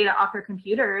get their data off their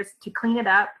computers, to clean it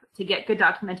up, to get good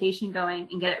documentation going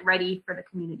and get it ready for the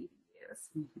community to use.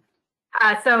 Mm-hmm.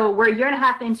 So we're 1.5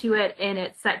 years into it, and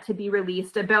it's set to be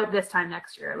released about this time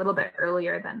next year, a little bit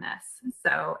earlier than this.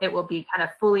 So it will be kind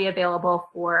of fully available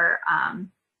for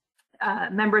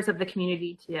members of the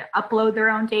community to upload their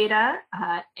own data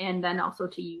and then also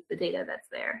to use the data that's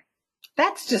there.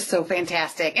 That's just so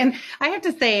fantastic. And I have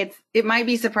to say, it might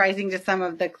be surprising to some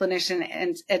of the clinician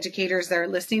and educators that are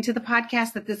listening to the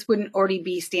podcast that this wouldn't already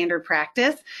be standard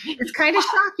practice. It's kind of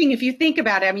shocking if you think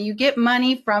about it. I mean, you get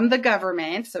money from the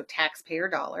government, so taxpayer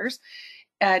dollars,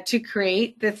 to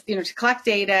create this, to collect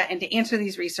data and to answer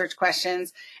these research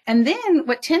questions. And then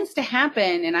what tends to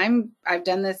happen, and I've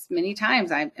done this many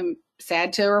times, I am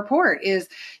sad to report, is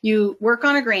you work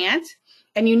on a grant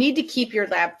and you need to keep your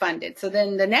lab funded. So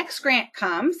then the next grant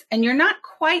comes and you're not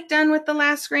quite done with the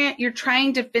last grant. You're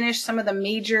trying to finish some of the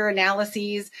major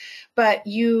analyses, but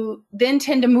you then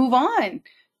tend to move on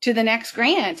to the next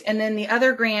grant. And then the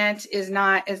other grant is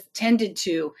not as tended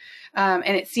to.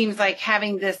 And it seems like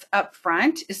having this up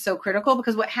front is so critical,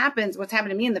 because what's happened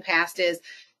to me in the past is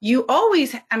you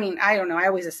always, I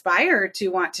always aspire to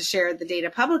want to share the data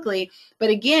publicly. But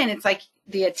again, it's like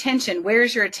the attention,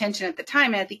 where's your attention at the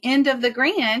time? And at the end of the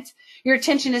grant, your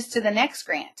attention is to the next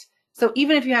grant. So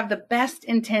even if you have the best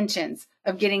intentions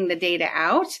of getting the data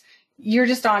out, you're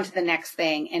just on to the next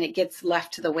thing and it gets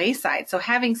left to the wayside. So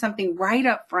having something right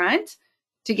up front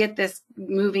to get this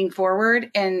moving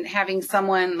forward, and having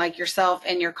someone like yourself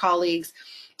and your colleagues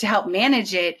to help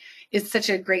manage it is such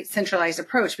a great centralized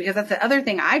approach, because that's the other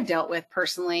thing I've dealt with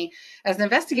personally as an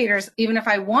investigator. Even if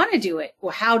I want to do it,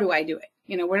 well, how do I do it?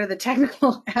 What are the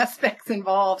technical aspects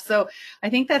involved? So I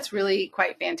think that's really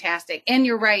quite fantastic. And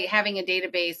you're right, having a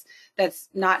database that's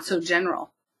not so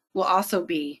general will also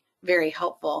be very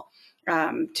helpful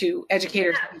to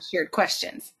educators who shared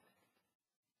questions.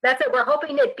 That's it. We're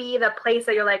hoping to be the place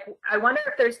that you're like, I wonder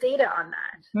if there's data on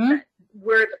that. Mm-hmm.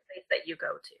 We're the place that you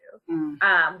go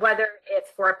to, whether it's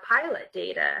for pilot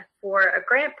data, for a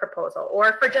grant proposal,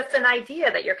 or for just an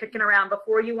idea that you're kicking around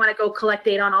before you want to go collect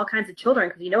data on all kinds of children,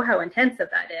 because you know how intensive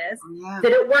that is. Yeah.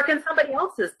 Did it work in somebody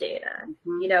else's data?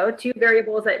 Mm-hmm. 2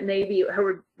 variables that maybe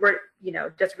were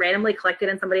just randomly collected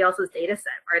in somebody else's data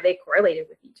set. Are they correlated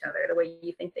with each other the way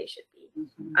you think they should be?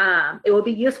 Mm-hmm. It will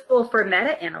be useful for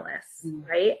meta-analysts,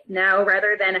 right? Now,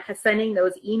 rather than sending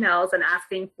those emails and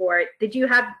asking for,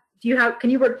 can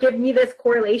you give me this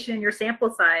correlation in your sample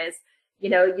size? You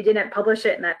didn't publish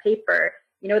it in that paper.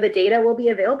 The data will be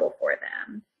available for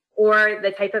them. Or the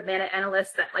type of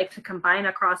meta-analysts that like to combine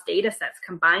across data sets,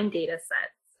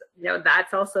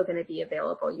 that's also going to be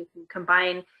available. You can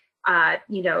combine,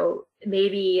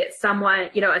 maybe someone,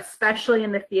 especially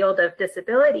in the field of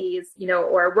disabilities,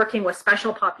 or working with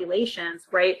special populations,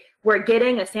 right? We're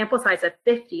getting a sample size of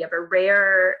 50 of a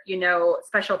rare,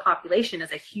 special population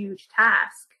is a huge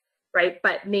task. Right,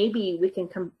 but maybe we can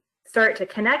start to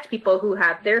connect people who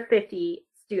have their 50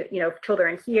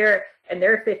 children here, and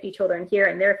their 50 children here,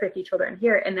 and their 50 children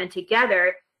here, and then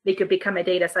together they could become a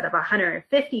data set of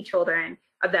 150 children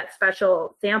of that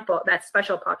special sample, that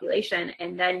special population,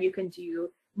 and then you can do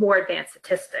more advanced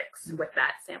statistics with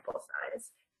that sample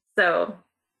size. So,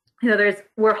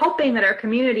 we're hoping that our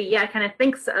community, kind of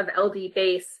thinks of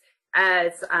LDBase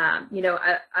as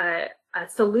a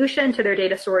solution to their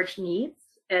data storage needs.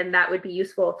 And that would be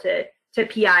useful to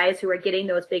PIs who are getting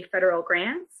those big federal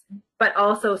grants, but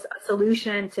also a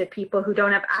solution to people who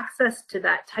don't have access to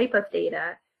that type of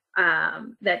data,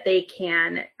 that they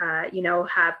can,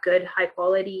 have good, high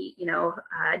quality,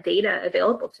 data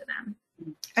available to them.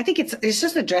 I think it's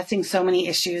just addressing so many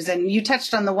issues. And you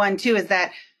touched on the one too, is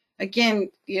that, again,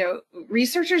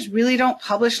 researchers really don't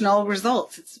publish null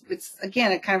results. It's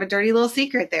again, a kind of a dirty little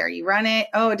secret there. You run it.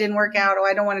 Oh, it didn't work out. Oh,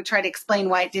 I don't want to try to explain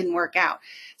why it didn't work out.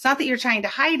 It's not that you're trying to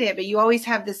hide it, but you always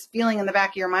have this feeling in the back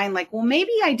of your mind, like, well,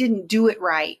 maybe I didn't do it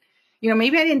right.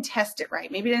 Maybe I didn't test it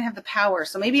right. Maybe I didn't have the power.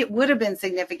 So maybe it would have been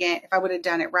significant if I would have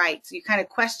done it right. So you kind of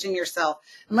question yourself,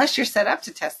 unless you're set up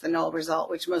to test the null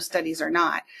result, which most studies are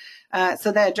not.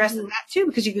 So that addresses that too,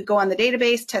 because you could go on the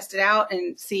database, test it out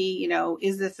and see,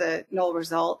 is this a null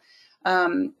result,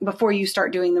 before you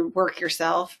start doing the work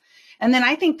yourself. And then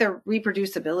I think the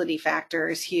reproducibility factor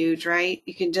is huge, right?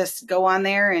 You can just go on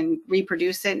there and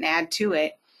reproduce it and add to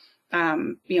it,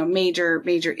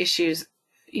 major issues,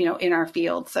 in our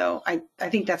field. So I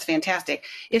think that's fantastic.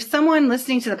 If someone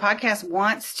listening to the podcast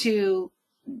wants to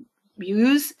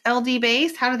use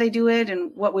LD-based, how do they do it?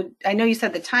 And I know you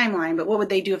said the timeline, but what would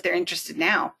they do if they're interested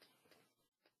now?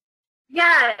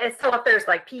 Yeah, so if there's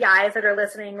like PIs that are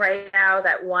listening right now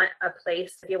that want a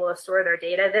place to be able to store their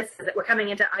data, we're coming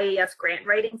into IES grant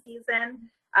writing season.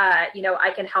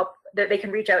 I can help, they can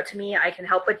reach out to me. I can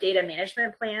help with data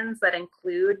management plans that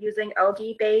include using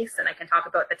LD-based, and I can talk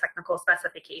about the technical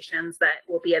specifications that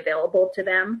will be available to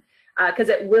them, because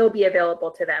it will be available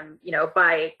to them,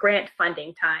 by grant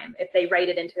funding time if they write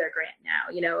it into their grant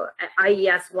now.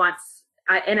 IES wants,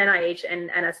 NIH and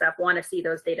NSF want to see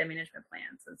those data management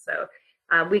plans, and so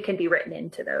we can be written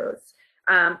into those.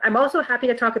 I'm also happy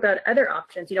to talk about other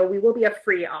options. We will be a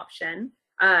free option.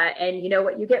 And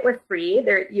what you get with free,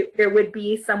 there would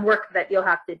be some work that you'll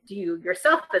have to do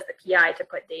yourself as the PI to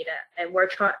put data, and we're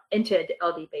into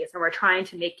LD-based, and we're trying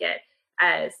to make it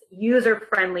as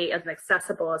user-friendly, as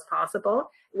accessible as possible,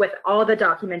 with all the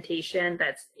documentation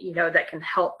that's that can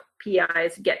help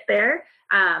PIs get there.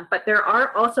 But there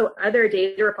are also other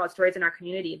data repositories in our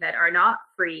community that are not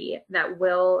free that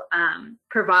will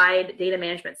provide data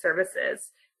management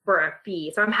services for a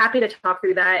fee. So I'm happy to talk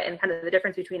through that and kind of the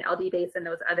difference between LD-based and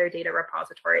those other data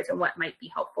repositories and what might be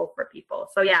helpful for people.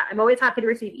 So yeah, I'm always happy to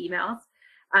receive emails,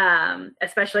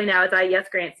 especially now it's IES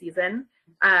grant season,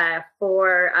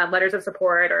 for letters of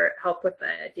support or help with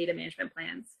the data management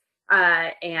plans.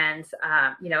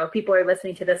 If people are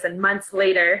listening to this and months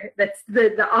later, that's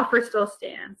the offer still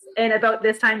stands. And about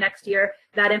this time next year,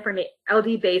 that information,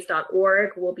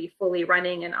 ldbase.org, will be fully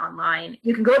running and online.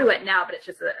 You can go to it now, but it's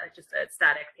just a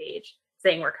static page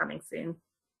saying we're coming soon.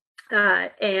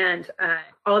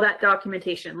 All that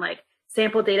documentation, like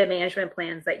sample data management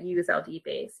plans that use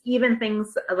LD-base, even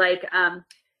things like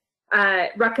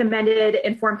recommended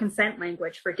informed consent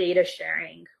language for data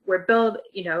sharing. We're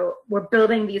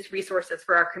building these resources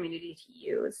for our community to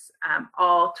use,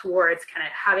 all towards kind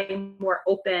of having more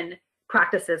open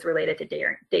practices related to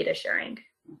data sharing.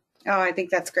 Oh, I think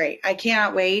that's great. I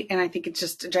cannot wait. And I think it's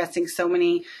just addressing so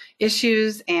many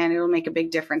issues, and it'll make a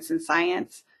big difference in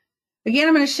science. Again,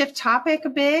 I'm going to shift topic a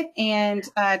bit and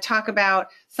talk about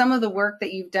some of the work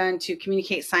that you've done to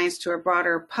communicate science to a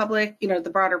broader public, the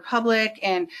broader public,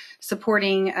 and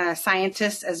supporting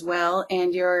scientists as well,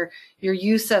 and your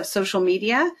use of social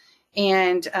media.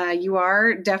 And you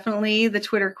are definitely the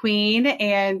Twitter queen.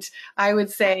 And I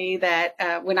would say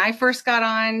that when I first got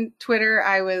on Twitter,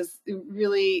 I was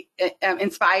really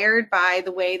inspired by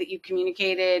the way that you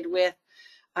communicated with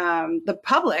the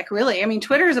public, really. I mean,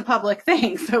 Twitter is a public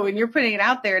thing. So when you're putting it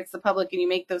out there, it's the public, and you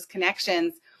make those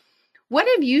connections. What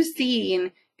have you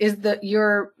seen is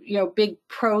your big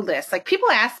pro list? Like, people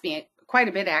ask me quite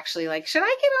a bit, actually, like, should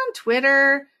I get on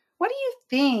Twitter? What do you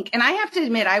think? And I have to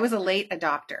admit, I was a late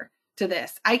adopter to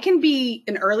this. I can be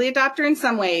an early adopter in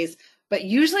some ways, but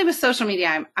usually with social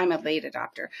media, I'm a late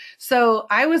adopter. So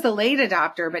I was a late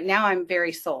adopter, but now I'm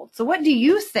very sold. So what do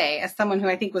you say, as someone who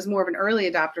I think was more of an early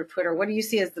adopter of Twitter? What do you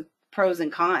see as the pros and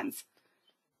cons?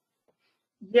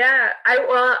 Yeah,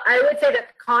 I would say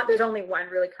that there's only one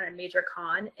really kind of major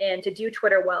con, and to do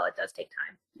Twitter well, it does take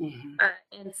time.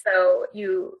 Mm-hmm. And so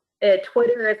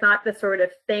Twitter is not the sort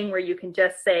of thing where you can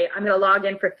just say, I'm going to log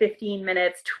in for 15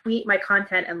 minutes, tweet my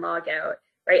content, and log out.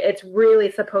 Right? It's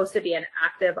really supposed to be an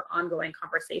active, ongoing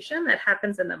conversation that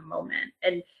happens in the moment.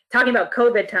 And talking about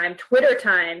COVID time, Twitter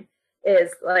time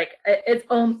is like its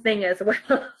own thing as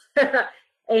well.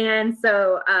 And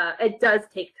so it does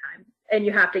take time, and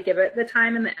you have to give it the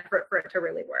time and the effort for it to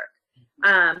really work.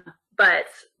 But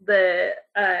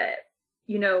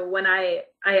when I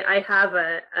have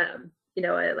a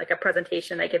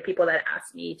presentation I give people that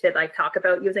ask me to talk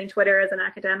about using Twitter as an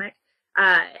academic,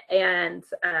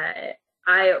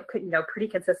 I could, pretty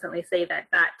consistently say that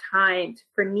that time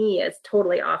for me is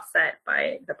totally offset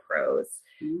by the prose.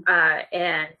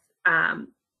 And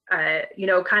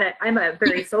kind of, I'm a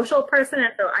very social person,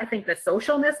 and so I think the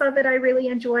socialness of it I really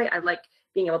enjoy. I like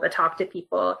being able to talk to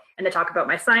people and to talk about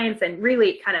my science, and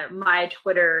really kind of my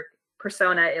Twitter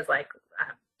persona is like,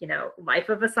 life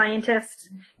of a scientist,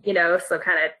 so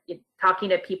kind of talking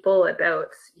to people about,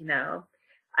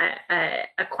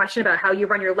 a question about how you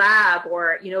run your lab,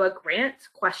 or, a grant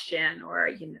question, or,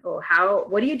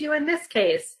 what do you do in this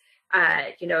case?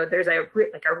 There's a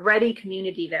ready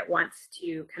community that wants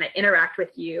to kind of interact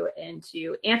with you and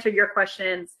to answer your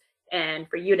questions, and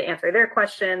for you to answer their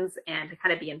questions, and to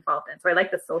kind of be involved in. So I like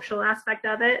the social aspect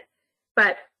of it.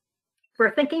 But for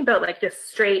thinking about like just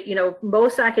straight,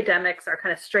 most academics are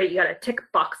kind of straight. You got to tick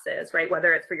boxes, right?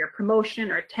 Whether it's for your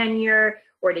promotion or tenure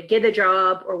or to get a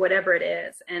job or whatever it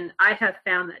is. And I have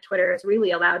found that Twitter has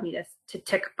really allowed me to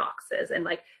tick boxes and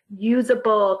like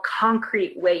usable,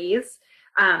 concrete ways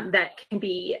that can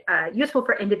be useful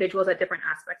for individuals at different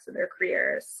aspects of their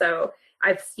careers. So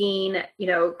I've seen,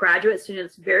 graduate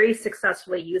students very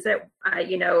successfully use it,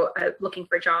 looking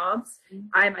for jobs.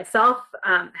 I myself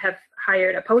have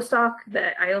hired a postdoc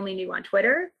that I only knew on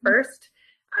Twitter first.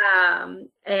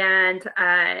 And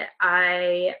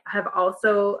I have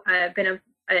also been,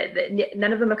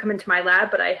 none of them have come into my lab,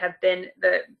 but I have been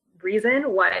the reason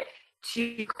why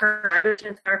 2 graduates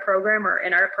in our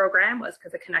program was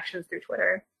because of connections through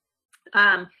Twitter.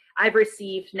 I've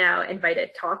received now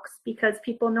invited talks because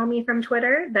people know me from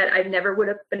Twitter that I never would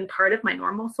have been part of my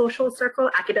normal social circle,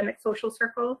 academic social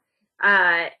circle.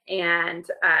 And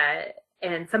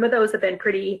some of those have been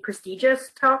pretty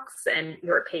prestigious talks, and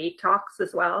your paid talks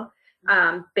as well,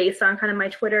 based on kind of my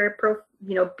Twitter,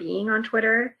 being on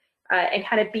Twitter. And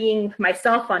kind of being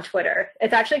myself on Twitter.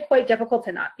 It's actually quite difficult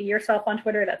to not be yourself on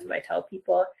Twitter. That's what I tell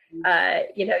people.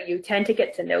 You tend to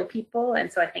get to know people,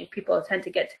 and so I think people tend to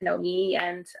get to know me,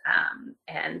 and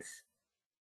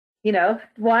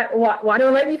why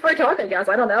don't let me for a talk? I guess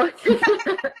I don't know.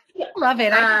 Love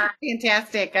it.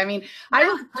 Fantastic. I mean,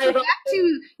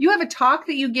 you have a talk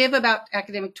that you give about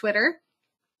academic Twitter.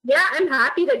 Yeah, I'm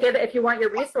happy to give it if you want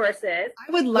your resources.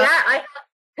 I would love. Yeah,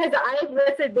 because I've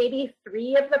listed maybe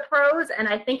 3 of the pros, and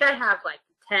I think I have like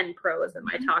 10 pros in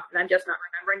my talk that I'm just not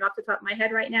remembering off the top of my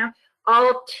head right now.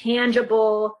 All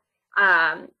tangible,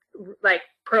 like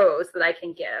pros that I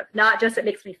can give. Not just it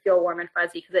makes me feel warm and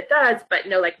fuzzy, because it does, but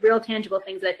like real tangible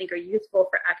things that I think are useful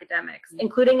for academics,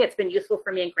 including it's been useful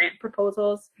for me in grant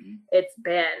proposals. It's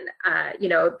been,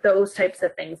 those types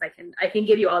of things. I can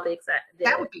give you all the exact.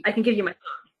 I can give you my.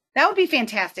 That would be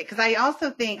fantastic, because I also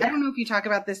think, I don't know if you talk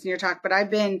about this in your talk, but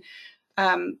I've been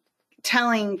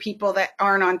telling people that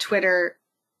aren't on Twitter,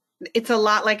 it's a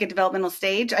lot like a developmental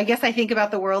stage. I guess I think about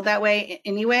the world that way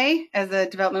anyway, as a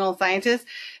developmental scientist,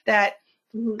 that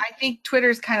I think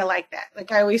Twitter's kind of like that.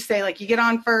 Like I always say, like you get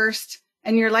on first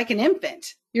and you're like an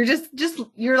infant. You're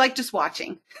you're like just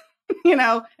watching,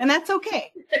 and that's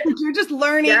okay. You're just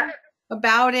learning. Yeah.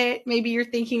 About it. Maybe you're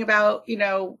thinking about,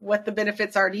 what the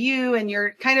benefits are to you, and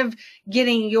you're kind of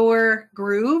getting your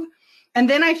groove. And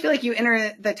then I feel like you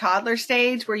enter the toddler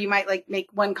stage where you might like make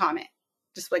one comment,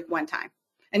 just like one time.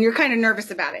 And you're kind of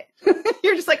nervous about it.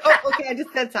 You're just like, oh, okay, I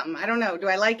just said something. I don't know. Do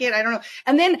I like it? I don't know.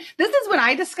 And then this is when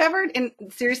I discovered, and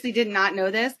seriously did not know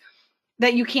this,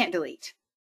 that you can't delete,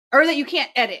 or that you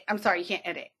can't edit. I'm sorry, you can't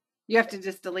edit. You have to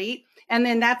just delete. And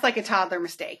then that's like a toddler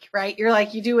mistake, right? You're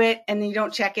like, you do it and then you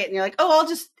don't check it. And you're like, oh, I'll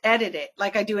just edit it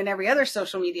like I do in every other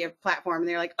social media platform. And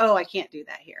they're like, oh, I can't do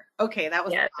that here. Okay, that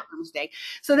was a toddler mistake.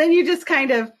 So then you just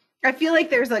kind of, I feel like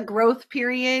there's a growth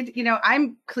period.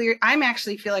 I'm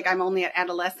actually feel like I'm only at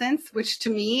adolescence, which to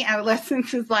me,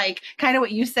 adolescence is like kind of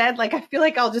what you said. Like, I feel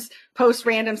like I'll just post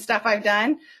random stuff I've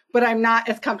done, but I'm not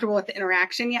as comfortable with the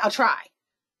interaction yet. I'll try,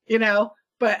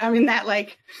 but I'm in that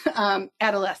like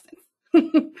adolescence.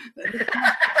 Involves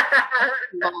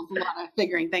a lot of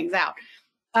figuring things out.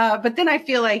 But then I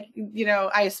feel like,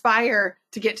 I aspire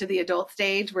to get to the adult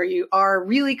stage where you are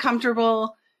really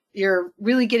comfortable, you're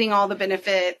really getting all the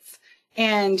benefits,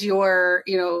 and you're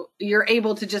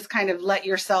able to just kind of let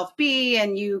yourself be,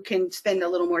 and you can spend a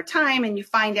little more time and you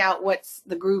find out what's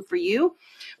the groove for you.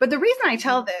 But the reason I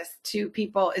tell this to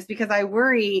people is because I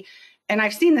worry, and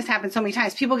I've seen this happen so many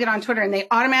times. People get on Twitter and they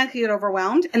automatically get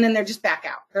overwhelmed, and then they're just back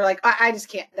out. They're like, I just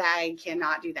can't, I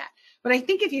cannot do that. But I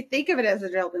think if you think of it as a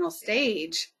developmental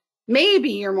stage,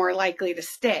 maybe you're more likely to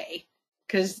stay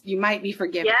because you might be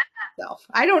forgiving yourself.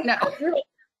 I don't know.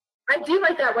 I do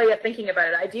like that way of thinking about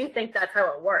it. I do think that's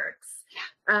how it works.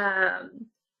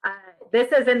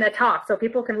 This is in the talk, so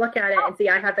people can look at it and see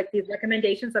I have like these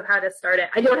recommendations of how to start it.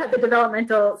 I don't have the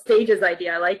developmental stages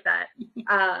idea. I like that.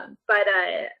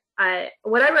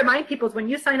 What I remind people is when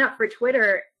you sign up for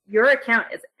Twitter, your account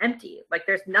is empty. Like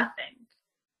there's nothing,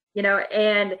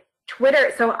 and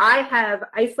Twitter. So I have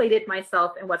isolated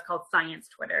myself in what's called science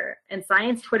Twitter, and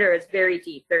science Twitter is very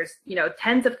deep. There's,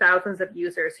 tens of thousands of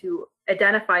users who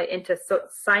identify into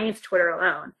science Twitter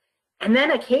alone. And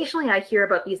then occasionally I hear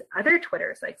about these other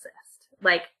Twitters that exist.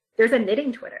 Like there's a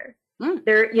knitting Twitter.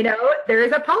 There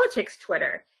is a politics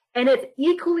Twitter, and it's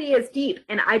equally as deep,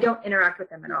 and I don't interact with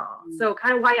them at all. So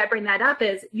kind of why I bring that up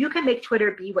is you can make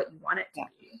Twitter be what you want it to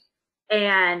be.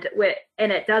 And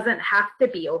it doesn't have to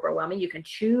be overwhelming. You can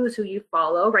choose who you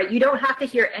follow, right? You don't have to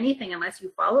hear anything unless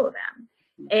you follow them.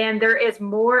 And there is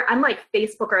more, unlike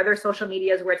Facebook or other social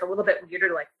medias where it's a little bit weirder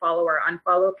to like follow or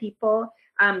unfollow people.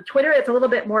 Twitter, it's a little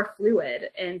bit more fluid.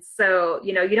 And so,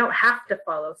 you don't have to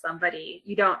follow somebody.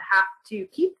 You don't have to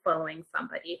keep following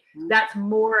somebody. That's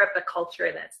more of the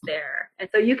culture that's there. And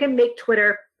so you can make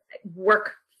Twitter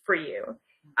work for you.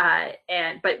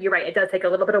 But you're right, it does take a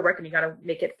little bit of work, and you got to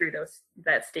make it through those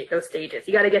stages.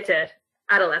 You got to get to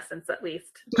adolescence at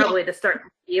least, probably to start to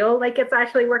feel like it's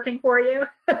actually working for you.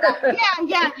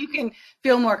 yeah, you can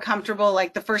feel more comfortable.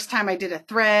 Like the first time I did a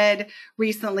thread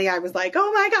recently, I was like,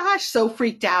 oh my gosh, so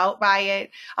freaked out by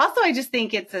it. Also, I just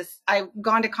think I've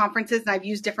gone to conferences and I've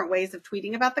used different ways of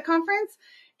tweeting about the conference,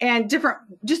 and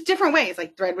different ways,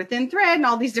 like thread within thread and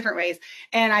all these different ways.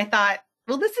 And I thought,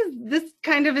 well, this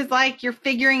kind of is like you're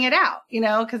figuring it out,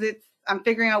 because I'm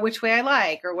figuring out which way I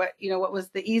like, or what was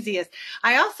the easiest.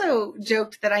 I also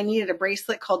joked that I needed a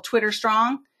bracelet called Twitter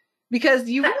Strong, because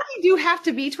you really do have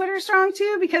to be Twitter Strong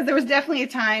too, because there was definitely a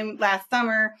time last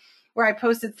summer where I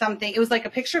posted something. It was like a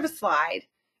picture of a slide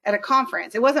at a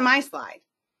conference. It wasn't my slide,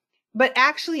 but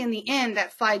actually in the end,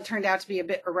 that slide turned out to be a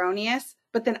bit erroneous.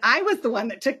 But then I was the one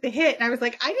that took the hit, and I was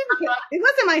like, it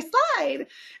wasn't my slide.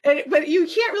 But you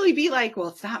can't really be like, well,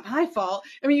 it's not my fault.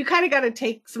 I mean, you kind of got to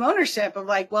take some ownership of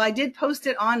like, well, I did post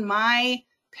it on my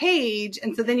page.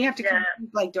 And so then you have to kind of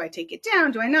like, do I take it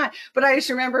down? Do I not? But I just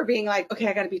remember being like, okay,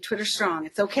 I got to be Twitter Strong.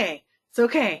 It's okay. It's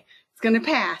okay. It's going to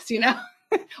pass,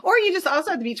 Or you just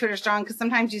also have to be Twitter Strong, because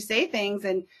sometimes you say things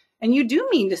and you do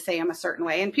mean to say them a certain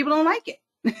way and people don't like it,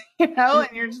 and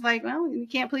you're just like, well, you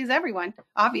can't please everyone,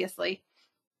 obviously.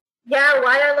 Yeah,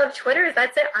 why I love Twitter is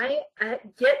that's it. I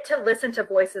get to listen to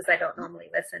voices I don't normally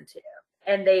listen to,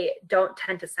 and they don't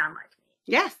tend to sound like me.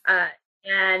 Yes.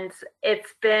 And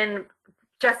it's been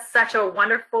just such a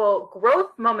wonderful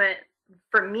growth moment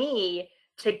for me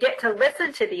to get to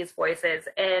listen to these voices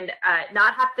and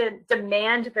not have to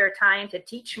demand their time to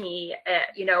teach me,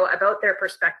 about their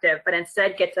perspective, but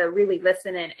instead get to really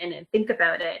listen and think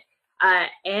about it.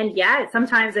 And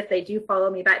sometimes if they do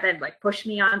follow me back, then like push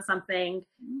me on something.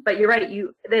 But you're right.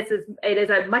 It is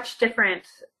a much different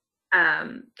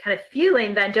kind of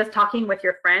feeling than just talking with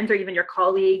your friends or even your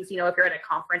colleagues. If you're at a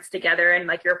conference together and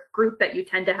like your group that you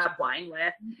tend to have wine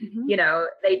with,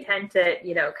 they tend to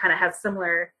kind of have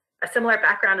a similar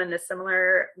background and a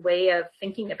similar way of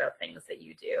thinking about things that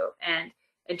you do. And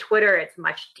in Twitter, it's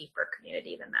much deeper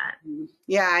community than that.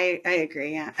 Yeah, I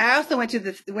agree. Yeah, I also went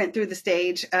through the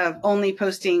stage of only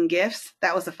posting GIFs.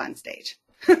 That was a fun stage.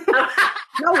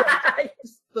 No,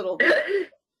 little.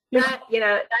 That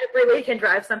really can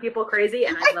drive some people crazy,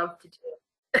 and I love to do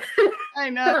it. I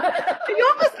know.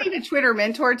 You almost need a Twitter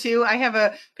mentor too. I have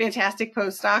a fantastic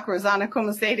postdoc, Rosanna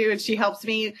Comacedu, and she helps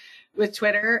me with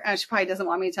Twitter. She probably doesn't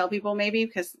want me to tell people, maybe,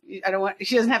 because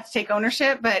she doesn't have to take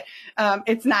ownership, but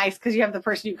it's nice because you have the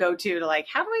person you go to like,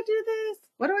 how do I do this?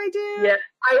 What do I do? Yeah,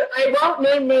 I won't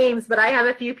name names, but I have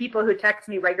a few people who text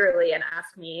me regularly and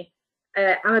ask me,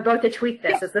 I'm about to tweet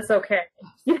this. Is this okay?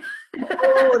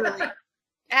 Totally.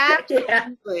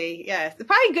 Absolutely. Yes. It's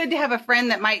probably good to have a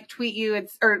friend that might tweet you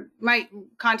or might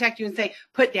contact you and say,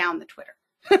 put down the Twitter.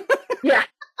 Yeah.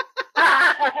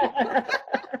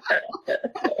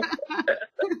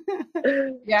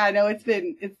 Yeah, no, it's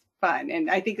fun.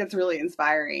 And I think it's really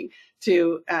inspiring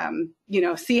to,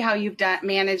 see how you've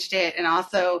managed it. And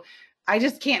also, I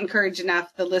just can't encourage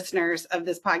enough the listeners of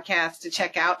this podcast to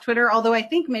check out Twitter. Although I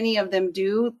think many of them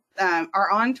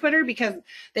are on Twitter because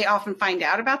they often find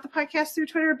out about the podcast through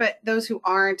Twitter. But those who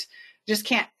aren't, just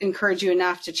can't encourage you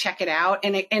enough to check it out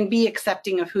and be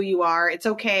accepting of who you are. It's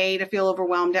okay to feel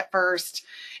overwhelmed at first.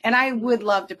 And I would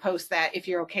love to post that if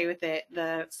you're okay with it,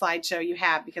 the slideshow you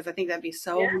have, because I think that'd be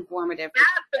so informative. Yeah,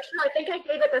 for sure. I think I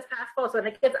gave it this past fall, so I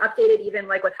think it's updated even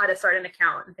like with how to start an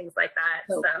account and things like that.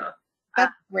 So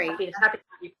that's great. Happy to have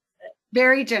you.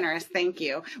 Very generous. Thank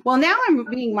you. Well, now I'm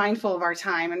being mindful of our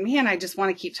time, and man, I just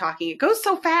want to keep talking. It goes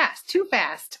so fast, too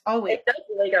fast, always. It does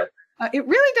really go. It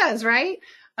really does, right?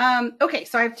 Okay,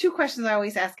 so I have two questions I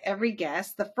always ask every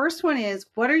guest. The first one is,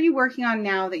 what are you working on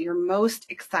now that you're most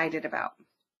excited about?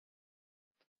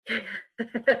 This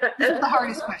is the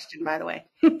hardest question, by the way.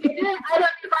 I know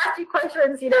you've asked you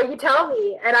questions, you tell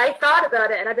me, and I thought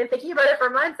about it, and I've been thinking about it for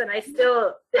months, and I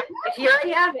still, here I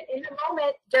am in the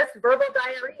moment, just verbal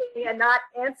diarrhea and not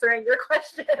answering your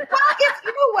question. Well,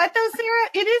 you know what though, Sarah?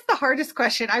 It is the hardest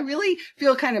question. I really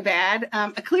feel kind of bad.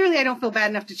 Clearly, I don't feel bad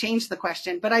enough to change the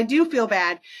question, but I do feel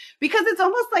bad because it's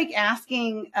almost like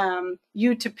asking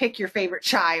you to pick your favorite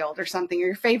child or something, or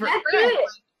your favorite friend.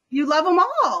 You love them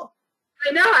all.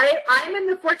 I know. I'm in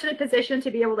the fortunate position to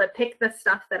be able to pick the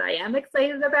stuff that I am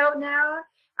excited about now,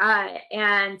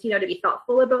 and to be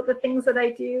thoughtful about the things that I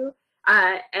do.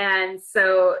 And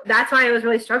so that's why I was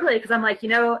really struggling, because I'm like,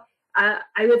 I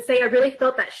would say I really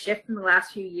felt that shift in the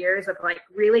last few years of like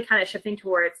really kind of shifting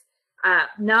towards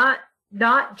not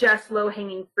just low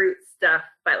hanging fruit stuff,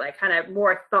 but like kind of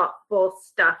more thoughtful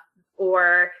stuff.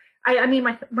 Or I mean,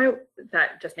 my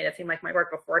that just made it seem like my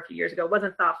work before a few years ago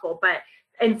wasn't thoughtful, but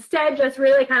instead just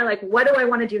really kind of like, what do I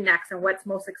want to do next and what's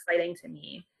most exciting to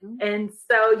me? Mm-hmm. And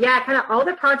so, yeah, kind of all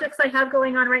the projects I have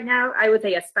going on right now, I would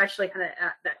say especially kind of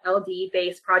the LD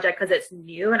based project, because it's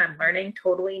new and I'm learning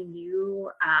totally new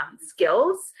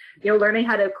skills, learning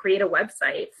how to create a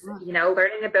website,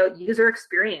 learning about user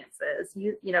experiences,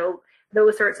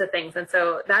 those sorts of things. And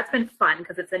so that's been fun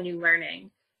because it's a new learning.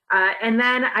 And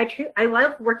then I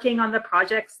love working on the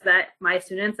projects that my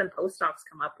students and postdocs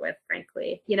come up with,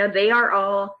 frankly. They are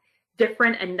all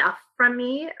different enough from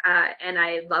me, and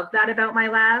I love that about my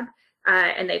lab.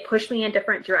 And they push me in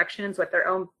different directions with their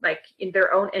own, like, in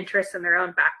their own interests and their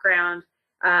own background.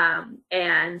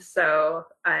 And so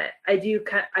I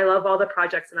love all the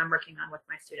projects that I'm working on with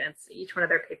my students. Each one of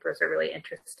their papers are really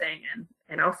interesting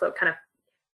and also kind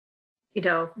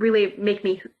of, really make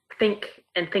me think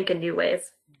in new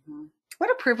ways. What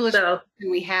a privilege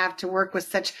we have to work with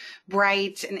such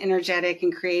bright and energetic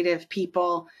and creative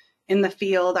people in the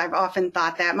field. I've often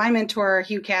thought that. My mentor,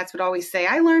 Hugh Katz, would always say,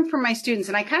 I learned from my students.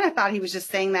 And I kind of thought he was just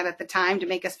saying that at the time to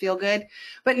make us feel good.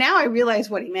 But now I realize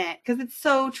what he meant, because it's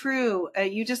so true.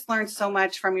 You just learn so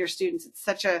much from your students. It's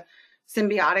such a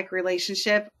symbiotic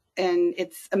relationship, and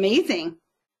it's amazing.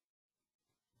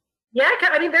 Yeah,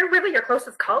 I mean, they're really your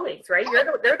closest colleagues, right?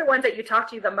 They're the ones that you talk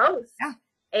to the most. Yeah.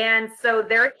 And so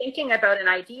they're thinking about an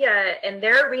idea, and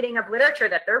they're reading of literature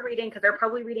that they're reading because they're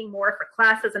probably reading more for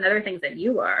classes and other things than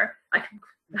you are.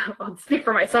 I'll speak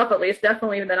for myself, at least,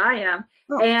 definitely than I am.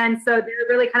 Oh. And so they're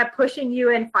really kind of pushing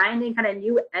you and finding kind of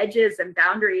new edges and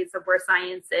boundaries of where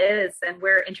science is and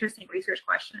where interesting research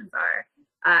questions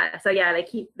are. So yeah, they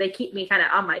keep me kind of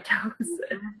on my toes.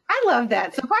 I love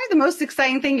that. So probably the most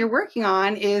exciting thing you're working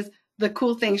on is the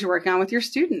cool things you're working on with your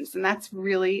students, and that's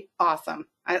really awesome.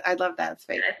 I love that.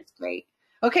 It's great.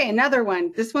 Okay, another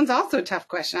one. This one's also a tough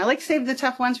question. I like to save the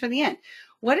tough ones for the end.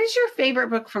 What is your favorite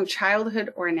book from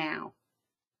childhood or now?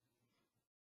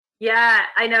 Yeah,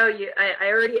 I know you. I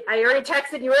already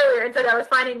texted you earlier and said I was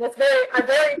finding this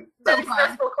very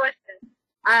stressful question.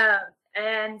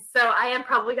 And so I am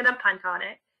probably going to punt on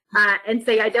it and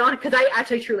say I don't, because I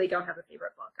actually truly don't have a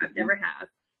favorite book. I've never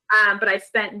have. But I've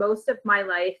spent most of my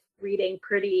life reading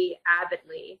pretty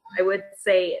avidly. I would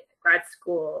say grad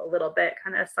school a little bit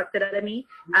kind of sucked it out of me.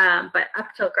 But up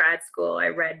till grad school, I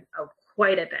read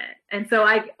quite a bit. And so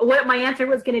what my answer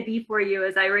was going to be for you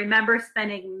is I remember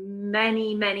spending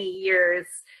many, many years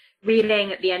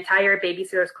reading the entire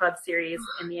Babysitters Club series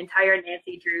and the entire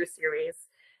Nancy Drew series,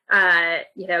 kind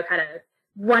of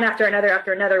one after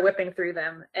another, whipping through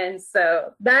them. And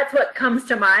so that's what comes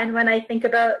to mind when I think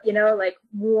about, like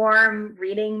warm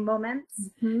reading moments.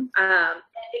 Mm-hmm. And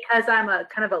because I'm a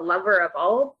kind of a lover of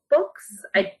all books,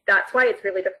 that's why it's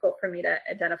really difficult for me to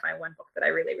identify one book that I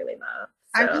really, really love.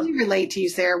 So. I really relate to you,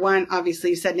 Sarah. One, obviously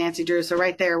you said Nancy Drew, so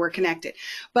right there we're connected.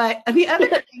 But the other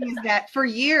thing is that for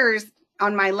years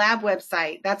on my lab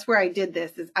website, that's where I did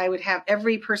this, is I would have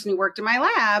every person who worked in my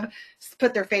lab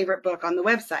put their favorite book on the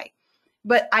website.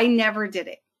 But I never did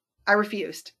it. I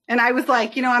refused. And I was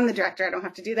like, I'm the director. I don't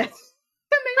have to do that.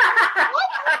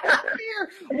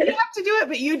 We have to do it,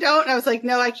 but you don't. And I was like,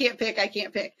 no, I can't pick.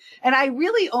 And I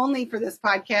really only for this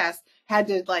podcast had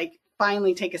to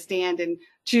finally take a stand and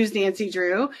choose Nancy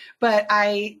Drew. But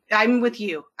I'm with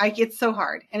you. It's so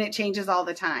hard and it changes all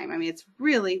the time. I mean, it's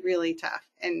really, really tough.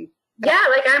 And yeah,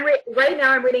 right now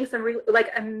I'm reading some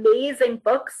amazing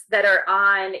books that are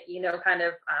on, kind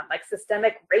of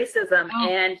systemic racism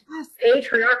and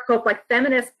patriarchal,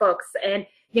 feminist books. And,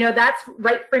 that's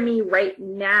right for me right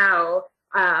now.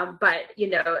 But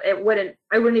I wouldn't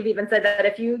have even said that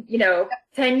if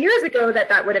 10 years ago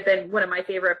that would have been one of my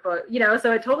favorite books,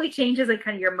 so it totally changes in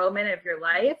kind of your moment of your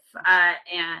life.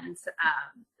 And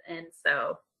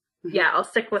so, yeah, I'll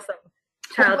stick with some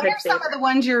childhood.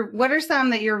 What are some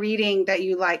that you're reading that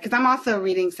you like? Because I'm also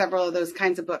reading several of those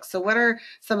kinds of books. So what are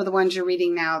some of the ones you're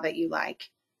reading now that you like?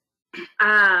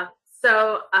 You're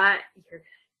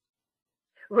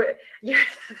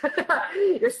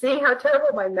seeing how terrible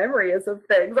my memory is of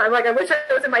things. I'm like, I wish I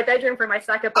was in my bedroom for my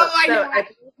second book. Oh, I know.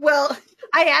 Well,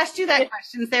 I asked you that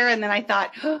question, Sarah, and then I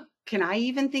thought, can I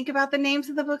even think about the names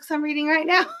of the books I'm reading right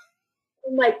now?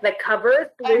 Like the cover is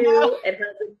blue, it has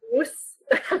a goose.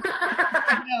 The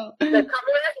cover is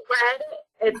red.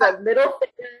 It's a middle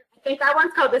finger. I think that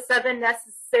one's called The 7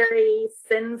 Necessary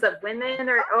Sins of Women,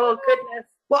 or oh goodness.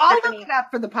 Well, I'll look it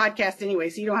up for the podcast anyway,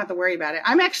 so you don't have to worry about it.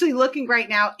 I'm actually looking right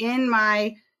now in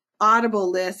my Audible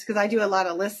list because I do a lot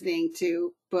of listening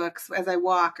to books as I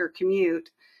walk or commute.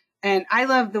 And I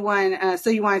love the one, So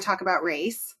You Want to Talk About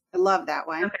Race. I love that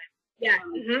one. Okay. Yeah.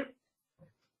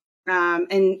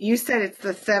 And you said it's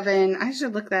the 7, I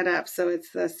should look that up. So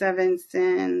it's the 7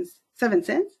 Sins. 7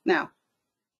 Sins? No.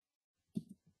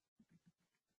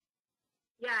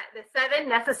 Yeah, the 7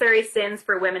 Necessary Sins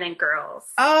for Women and Girls.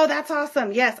 Oh, that's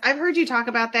awesome. Yes, I've heard you talk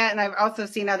about that, and I've also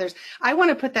seen others. I want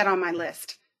to put that on my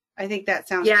list. I think that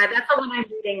sounds Yeah, that's the one I'm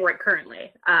reading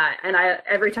currently. And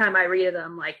every time I read it,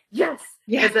 I'm like, yes.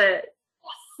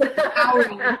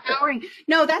 Empowering.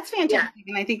 No, that's fantastic.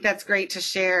 Yeah. And I think that's great to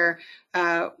share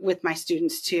with my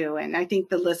students too. And I think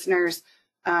the listeners,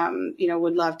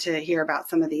 would love to hear about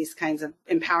some of these kinds of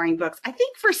empowering books. I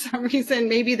think for some reason,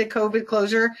 maybe the COVID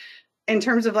closure, in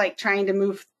terms of like trying to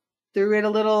move through it a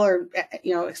little or,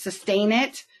 sustain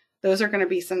it, those are going to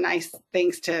be some nice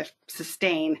things to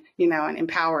sustain, and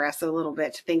empower us a little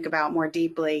bit to think about more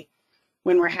deeply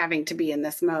when we're having to be in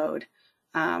this mode.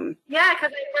 Because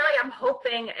I'm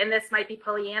hoping, and this might be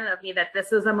Pollyanna of me, that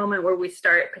this is a moment where we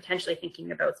start potentially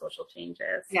thinking about social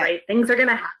changes, right? Things are going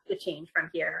to have to change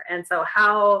from here. And so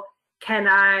how can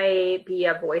I be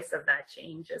a voice of that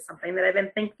change is something that I've been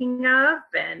thinking of.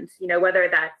 And, whether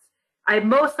that's, I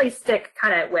mostly stick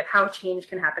kind of with how change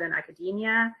can happen in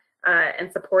academia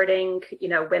and supporting,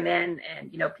 women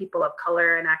and, people of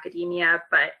color in academia,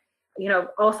 but,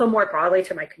 also more broadly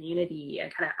to my community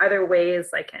and kind of other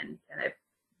ways I can kind of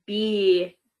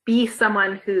be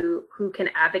someone who can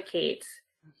advocate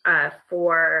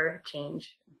for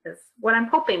change is what I'm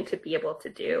hoping to be able to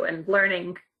do, and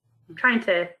learning, trying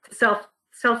to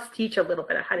self-teach a little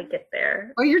bit of how to get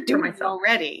there. Well, you're doing it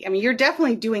already. I mean, you're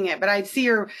definitely doing it, but I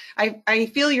feel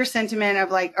your sentiment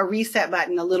of like a reset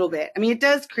button a little bit. I mean, it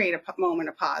does create a moment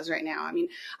of pause right now. I mean,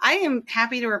 I am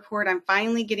happy to report I'm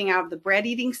finally getting out of the bread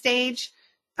eating stage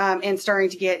and starting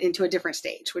to get into a different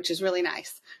stage, which is really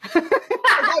nice.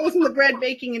 I was in the bread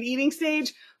baking and eating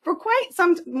stage for quite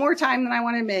some more time than I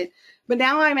want to admit, but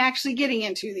now I'm actually getting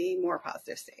into the more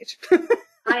positive stage.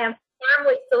 I am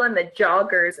firmly still in the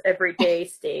joggers every day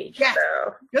stage. Yes.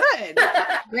 So. Good.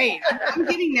 Great. I'm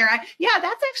getting there.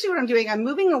 That's actually what I'm doing. I'm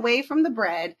moving away from the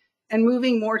bread and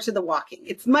moving more to the walking.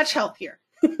 It's much healthier.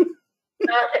 Well,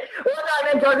 no,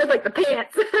 then joggers like the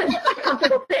pants.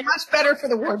 Comfortable pants. Much better for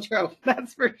the wardrobe.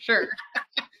 That's for sure.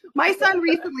 My son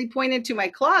recently pointed to my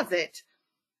closet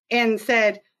and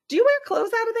said, "Do you wear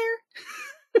clothes out of there?"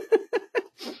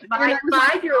 My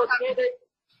 5-year-old,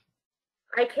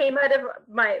 I came out of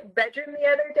my bedroom the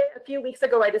other day, a few weeks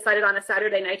ago. I decided on a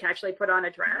Saturday night to actually put on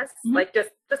a dress, like just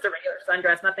a regular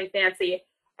sundress, nothing fancy.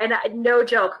 And no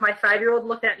joke, my 5-year-old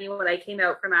looked at me when I came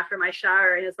out from after my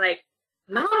shower and was like,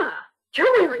 "Mama, you're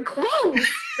wearing clothes."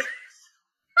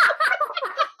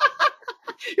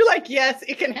 You're like, yes,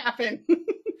 it can happen.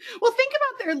 Well, think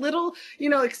about their little,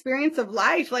 experience of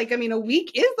life. Like, I mean, a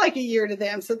week is like a year to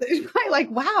them. So they're probably like,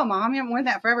 wow, Mom, you haven't worn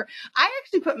that forever. I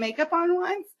actually put makeup on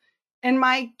once and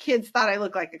my kids thought I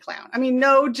looked like a clown. I mean,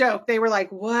 no joke. They were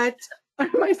like, what?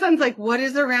 My son's like, what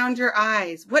is around your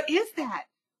eyes? What is that?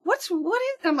 What is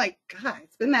it? I'm like, God,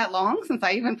 it's been that long since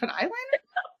I even put eyeliner.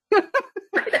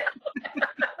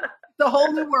 The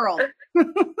whole new world.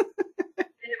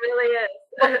 It really is.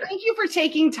 Well, thank you for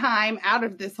taking time out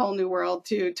of this whole new world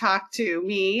to talk to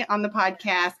me on the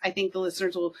podcast. I think the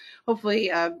listeners will hopefully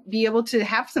be able to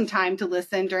have some time to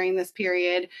listen during this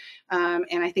period.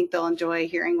 And I think they'll enjoy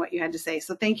hearing what you had to say.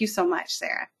 So thank you so much,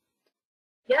 Sarah.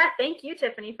 Yeah, thank you,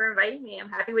 Tiffany, for inviting me. I'm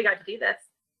happy we got to do this.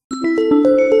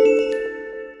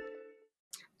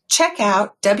 Check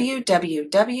out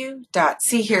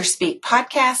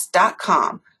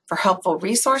www.seehearspeakpodcast.com for helpful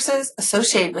resources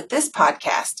associated with this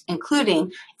podcast,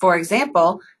 including, for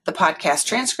example, the podcast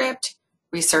transcript,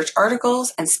 research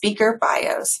articles, and speaker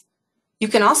bios. You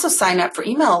can also sign up for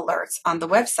email alerts on the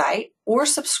website or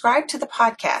subscribe to the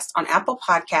podcast on Apple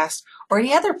Podcasts or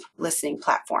any other listening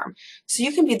platform so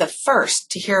you can be the first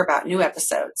to hear about new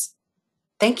episodes.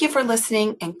 Thank you for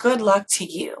listening and good luck to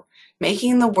you,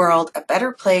 making the world a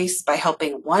better place by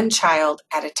helping one child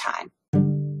at a time.